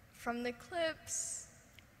from the clips,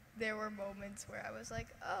 there were moments where I was like,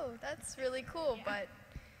 oh, that's really cool, but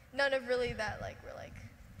none of really that, like, we're like,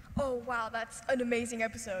 oh, wow, that's an amazing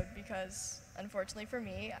episode, because unfortunately for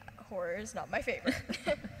me, horror is not my favorite.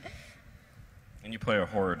 And you play a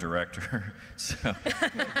horror director, so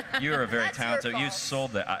you are a very That's your talented. You fault.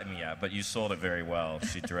 sold that, I mean, yeah, but you sold it very well.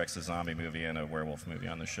 She directs a zombie movie and a werewolf movie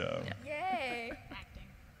on the show. Yay!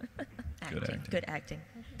 Good acting. Good acting.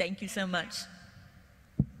 Thank you so much.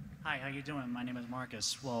 Hi, how you doing? My name is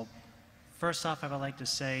Marcus. Well, first off, I would like to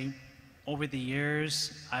say, over the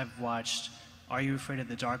years, I've watched Are You Afraid of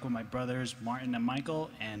the Dark with my brothers, Martin and Michael,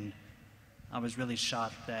 and I was really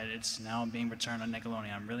shocked that it's now being returned on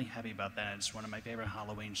Nickelodeon. I'm really happy about that. It's one of my favorite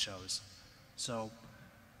Halloween shows. So,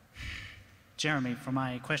 Jeremy, for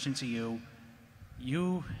my question to you,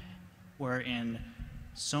 you were in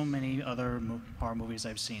so many other horror movies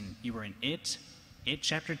I've seen. You were in It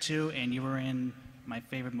Chapter 2, and you were in my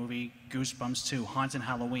favorite movie, Goosebumps 2, Haunted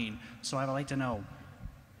Halloween. So I would like to know,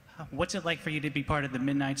 what's it like for you to be part of the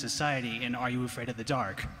Midnight Society, and Are You Afraid of the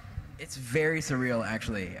Dark? It's very surreal,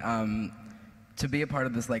 actually. To be a part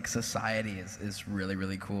of this like society is really,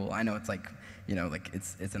 really cool. I know it's like, you know, like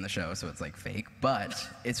it's in the show, so it's like fake, but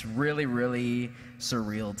it's really, really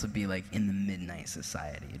surreal to be like in the Midnight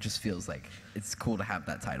Society. It just feels like it's cool to have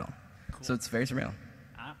that title. Cool. So it's very surreal.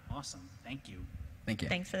 Ah, awesome. Thank you. Thank you.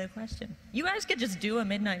 Thanks for the question. You guys could just do a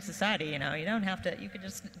Midnight Society, you know. You don't have to, you could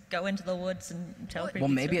just go into the woods and tell people. Well,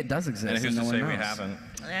 maybe it does exist. And who's no to one say knows. we haven't?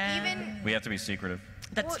 Even We have to be secretive.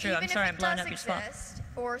 That's well, true. even I'm sorry, if I'm blowing does up your spot. exist,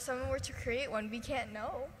 or someone were to create one, we can't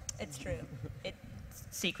know. It's true. It's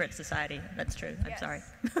secret society. That's true. I'm Yes. sorry.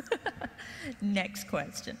 Next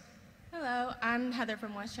question. Hello, I'm Heather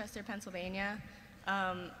from Westchester, Pennsylvania.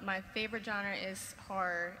 My favorite genre is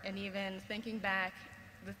horror, and even thinking back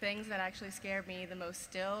the things that actually scared me the most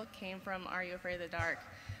still came from Are You Afraid of the Dark?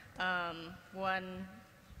 One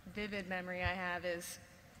vivid memory I have is,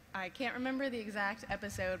 I can't remember the exact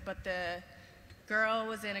episode, but the girl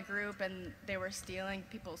was in a group and they were stealing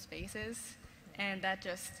people's faces, and that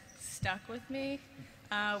just stuck with me.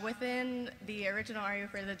 Within the original Are You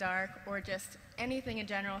Afraid of the Dark, or just anything in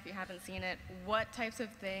general if you haven't seen it, what types of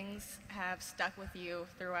things have stuck with you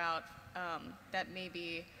throughout that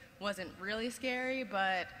maybe wasn't really scary,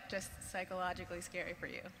 but just psychologically scary for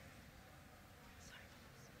you?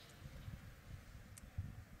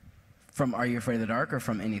 From Are You Afraid of the Dark, or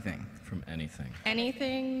from anything? From anything.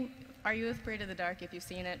 Anything, Are You Afraid of the Dark if you've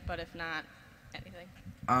seen it, but if not, anything.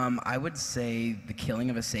 I would say the killing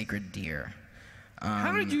of a sacred deer.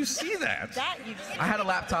 How did you see that? I had a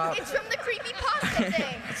laptop. It's from the creepypasta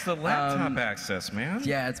thing. It's the laptop access, man.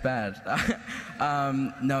 Yeah, it's bad.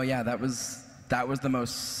 No, yeah, that was the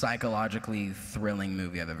most psychologically thrilling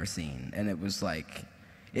movie I've ever seen, and it was like,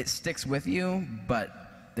 it sticks with you, but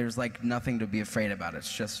there's like nothing to be afraid about.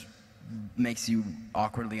 It's just makes you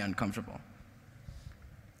awkwardly uncomfortable.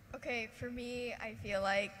 Okay, for me, I feel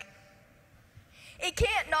like it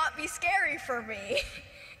can't not be scary for me,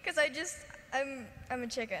 because I'm a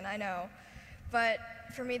chicken, I know. But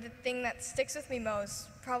for me, the thing that sticks with me most,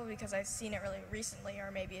 probably because I've seen it really recently,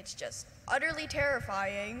 or maybe it's just utterly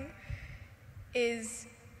terrifying, is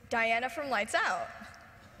Diana from Lights Out.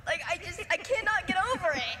 Like, I cannot get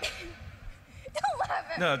over it. Don't laugh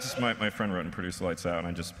at me. No, it's just my friend wrote and produced Lights Out,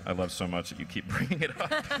 and I love so much that you keep bringing it up.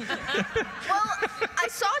 Well, I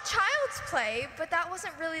saw Child's Play, but that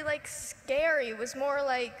wasn't really, like, scary. It was more,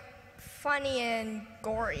 like, funny and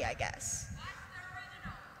gory, I guess.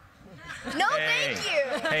 No, Hey. thank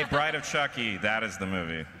you. Hey, Bride of Chucky, that is the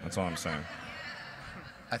movie. That's all I'm saying.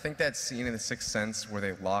 I think that scene in The Sixth Sense where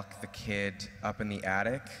they lock the kid up in the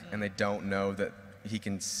attic and they don't know that he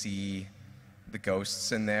can see the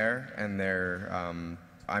ghosts in there, and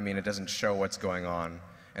it doesn't show what's going on,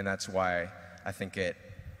 and that's why I think it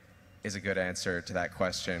is a good answer to that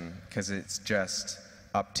question, because it's just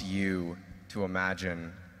up to you to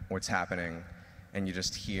imagine what's happening, and you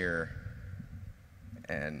just hear,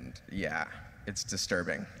 and yeah, it's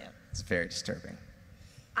disturbing. Yep. It's very disturbing.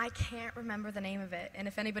 I can't remember the name of it, and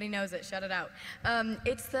if anybody knows it, shout it out.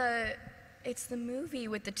 It's the movie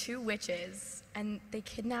with the two witches, and they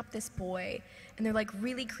kidnap this boy, and they're like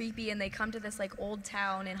really creepy, and they come to this like old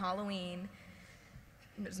town in Halloween.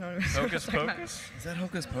 Hocus Pocus? Is that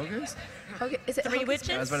Hocus Pocus? Is it Three Hocus Witches?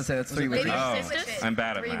 I was about to say that's Three Witches. I'm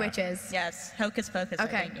bad at Three math. Witches. Yes, Hocus Pocus, I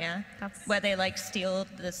Okay. think, yeah. That's- Where they like steal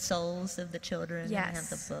the souls of the children and have Yes.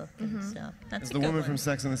 the book and stuff. That's Is a the good woman one. from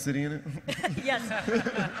Sex and the City in it? Yes.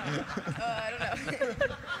 I don't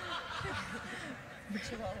know.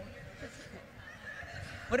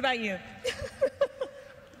 What about you?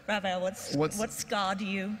 Rafael, what scarred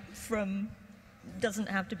you from, doesn't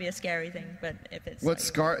have to be a scary thing, but if it's What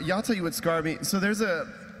scar? Yeah, I'll tell you what scarred me. So there's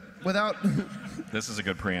without This is a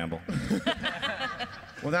good preamble.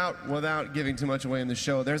 without giving too much away in the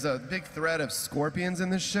show, there's a big thread of scorpions in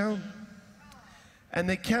this show, and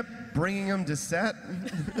they kept bringing them to set.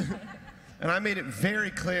 And I made it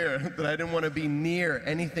very clear that I didn't want to be near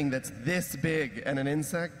anything that's this big and an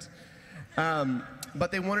insect. But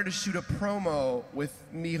they wanted to shoot a promo with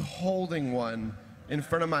me holding one in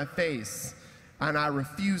front of my face. And I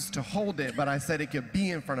refused to hold it, but I said it could be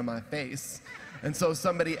in front of my face. And so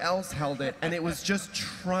somebody else held it, and it was just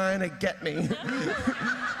trying to get me.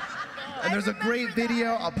 And there's a great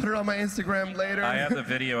video. I'll put it on my Instagram later. I have the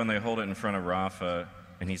video, and they hold it in front of Rafa,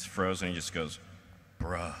 and he's frozen. He just goes,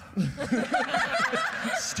 bruh.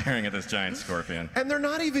 Staring at this giant scorpion. And they're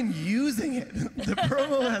not even using it. The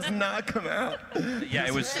promo has not come out. Yeah,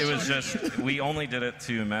 it was just, we only did it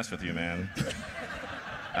to mess with you, man.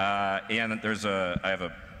 And I have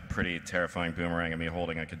a pretty terrifying boomerang of me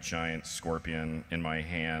holding like a giant scorpion in my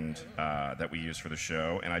hand that we use for the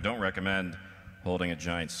show. And I don't recommend holding a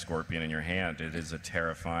giant scorpion in your hand. It is a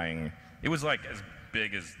terrifying, it was like as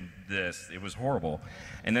big as this. It was horrible.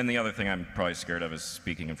 And then the other thing I'm probably scared of is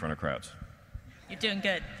speaking in front of crowds. You're doing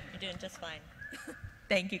good. You're doing just fine.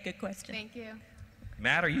 Thank you. Good question. Thank you.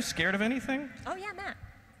 Matt, are you scared of anything? Oh, yeah, Matt.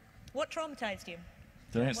 What traumatized you?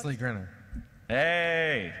 Giant Lee Grinner.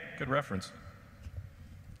 Hey, good reference.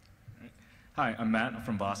 Hi, I'm Matt. I'm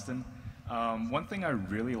from Boston. One thing I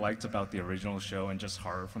really liked about the original show and just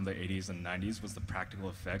horror from the 80s and 90s was the practical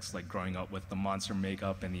effects, like growing up with the monster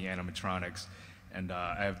makeup and the animatronics. And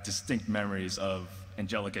I have distinct memories of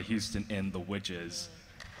Angelica Houston in The Witches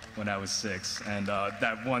when I was 6. And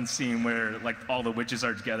that one scene where like all the witches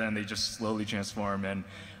are together and they just slowly transform. And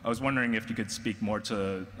I was wondering if you could speak more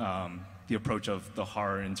to the approach of the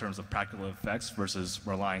horror in terms of practical effects versus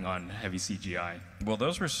relying on heavy CGI. Well,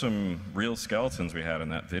 those were some real skeletons we had in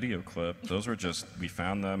that video clip. Those were just, we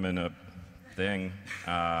found them in a thing,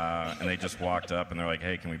 and they just walked up and they're like,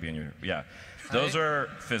 hey, can we be in your, yeah. Those are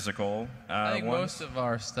physical I think ones. most of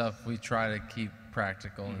our stuff we try to keep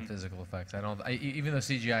practical and physical effects. Even though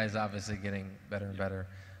CGI is obviously getting better and better,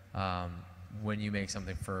 when you make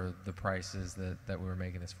something for the prices that we were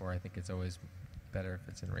making this for, I think it's always better if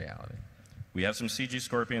it's in reality. We have some CG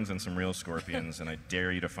scorpions and some real scorpions, and I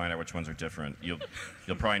dare you to find out which ones are different. You'll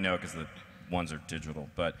probably know because the ones are digital,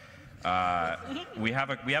 but we have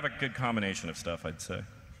a good combination of stuff, I'd say.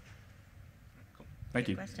 Cool. Thank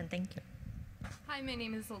you. Question, thank you. Hi, my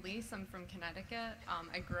name is Louise. I'm from Connecticut.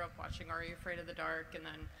 I grew up watching Are You Afraid of the Dark, and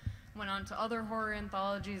then went on to other horror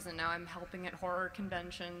anthologies, and now I'm helping at horror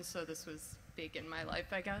conventions, so this was big in my life,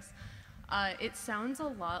 I guess. It sounds a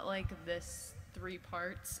lot like this 3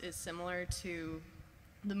 parts is similar to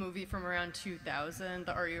the movie from around 2000,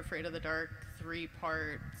 the Are You Afraid of the Dark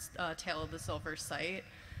 3-part Tale of the Silver Sight.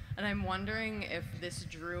 And I'm wondering if this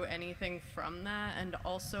drew anything from that, and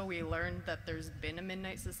also we learned that there's been a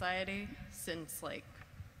Midnight Society since like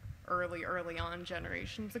early on,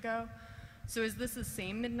 generations ago. So is this the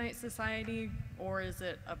same Midnight Society, or is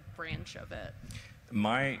it a branch of it?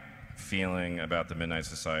 My feeling about the Midnight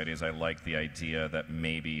Society is I like the idea that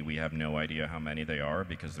maybe we have no idea how many they are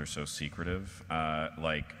because they're so secretive.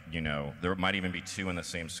 Like, you know, there might even be 2 in the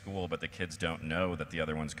same school, but the kids don't know that the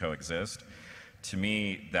other ones coexist. To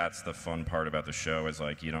me, that's the fun part about the show is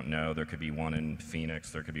like, you don't know, there could be one in Phoenix,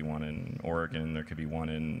 there could be one in Oregon, there could be one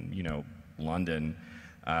in, you know, London.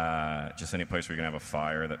 Just any place where you're gonna have a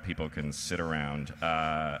fire that people can sit around.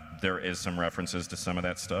 There is some references to some of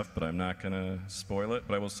that stuff, but I'm not gonna spoil it.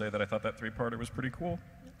 But I will say that I thought that 3-parter was pretty cool.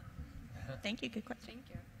 Thank you, good question. Thank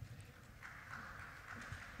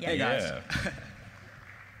you. Hey guys.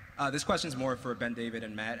 This question's more for Ben, David,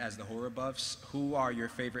 and Matt as the horror buffs. Who are your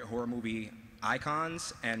favorite horror movie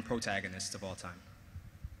icons and protagonists of all time?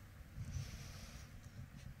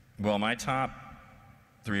 Well, my top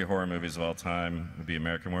 3 horror movies of all time would be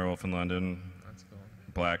American Werewolf in London, That's cool.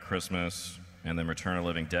 Black Christmas, and then Return of the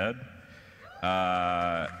Living Dead.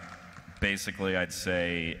 Basically, I'd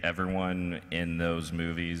say everyone in those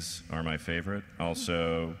movies are my favorite.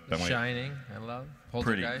 Also, Shining, I love.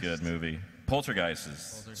 Pretty Poltergeist. good movie. Poltergeist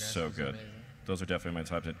is so good. Amazing. Those are definitely my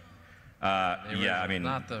top 10. The yeah, I original, mean,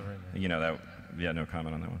 not the remake. you know that. Yeah, no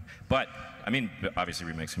comment on that one. But I mean, obviously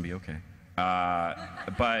remakes can be okay.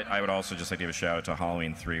 But I would also just like to give a shout out to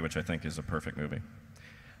Halloween 3, which I think is a perfect movie.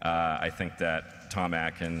 I think that Tom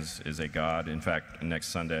Atkins is a god. In fact, next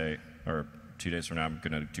Sunday, or 2 days from now, I'm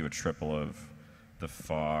going to do a triple of The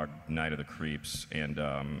Fog, Night of the Creeps, and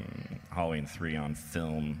Halloween 3 on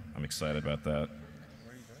film. I'm excited about that.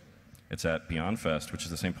 It's at Beyond Fest, which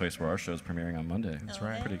is the same place where our show's premiering on Monday. That's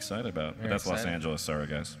right. Pretty excited about. But that's Los Angeles. Sorry,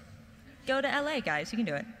 guys. Go to LA, guys. You can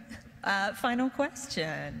do it. Final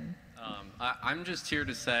question. I'm just here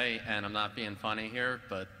to say, and I'm not being funny here,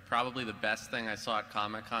 but probably the best thing I saw at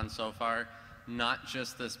Comic-Con so far, not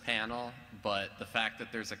just this panel, but the fact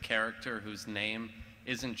that there's a character whose name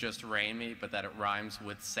isn't just Raimi, but that it rhymes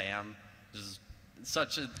with Sam. Is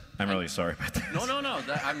such a... I'm really sorry about that. No.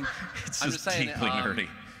 I'm just saying, deeply nerdy.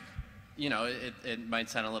 You know, it might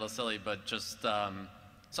sound a little silly, but just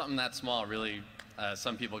something that small really,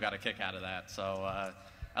 some people got a kick out of that. So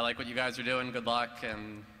I like what you guys are doing. Good luck.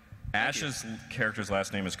 And Ash's character's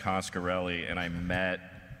last name is Coscarelli, and I met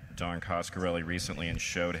Don Coscarelli recently and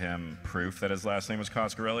showed him proof that his last name was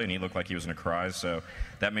Coscarelli, and he looked like he was gonna cry, so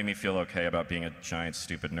that made me feel okay about being a giant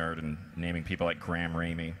stupid nerd and naming people like Graham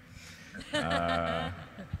Raimi.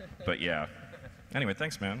 But yeah. Anyway,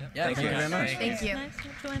 thanks, man. Yeah, thank you very much. Thank you. Nice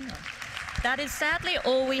to end there. That is sadly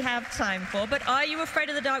all we have time for, but Are You Afraid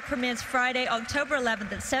of the Dark premieres Friday, October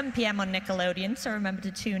 11th at 7 p.m. on Nickelodeon, so remember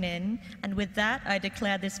to tune in. And with that, I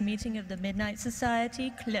declare this meeting of the Midnight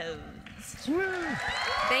Society closed. Thank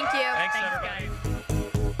you. Thanks, everybody.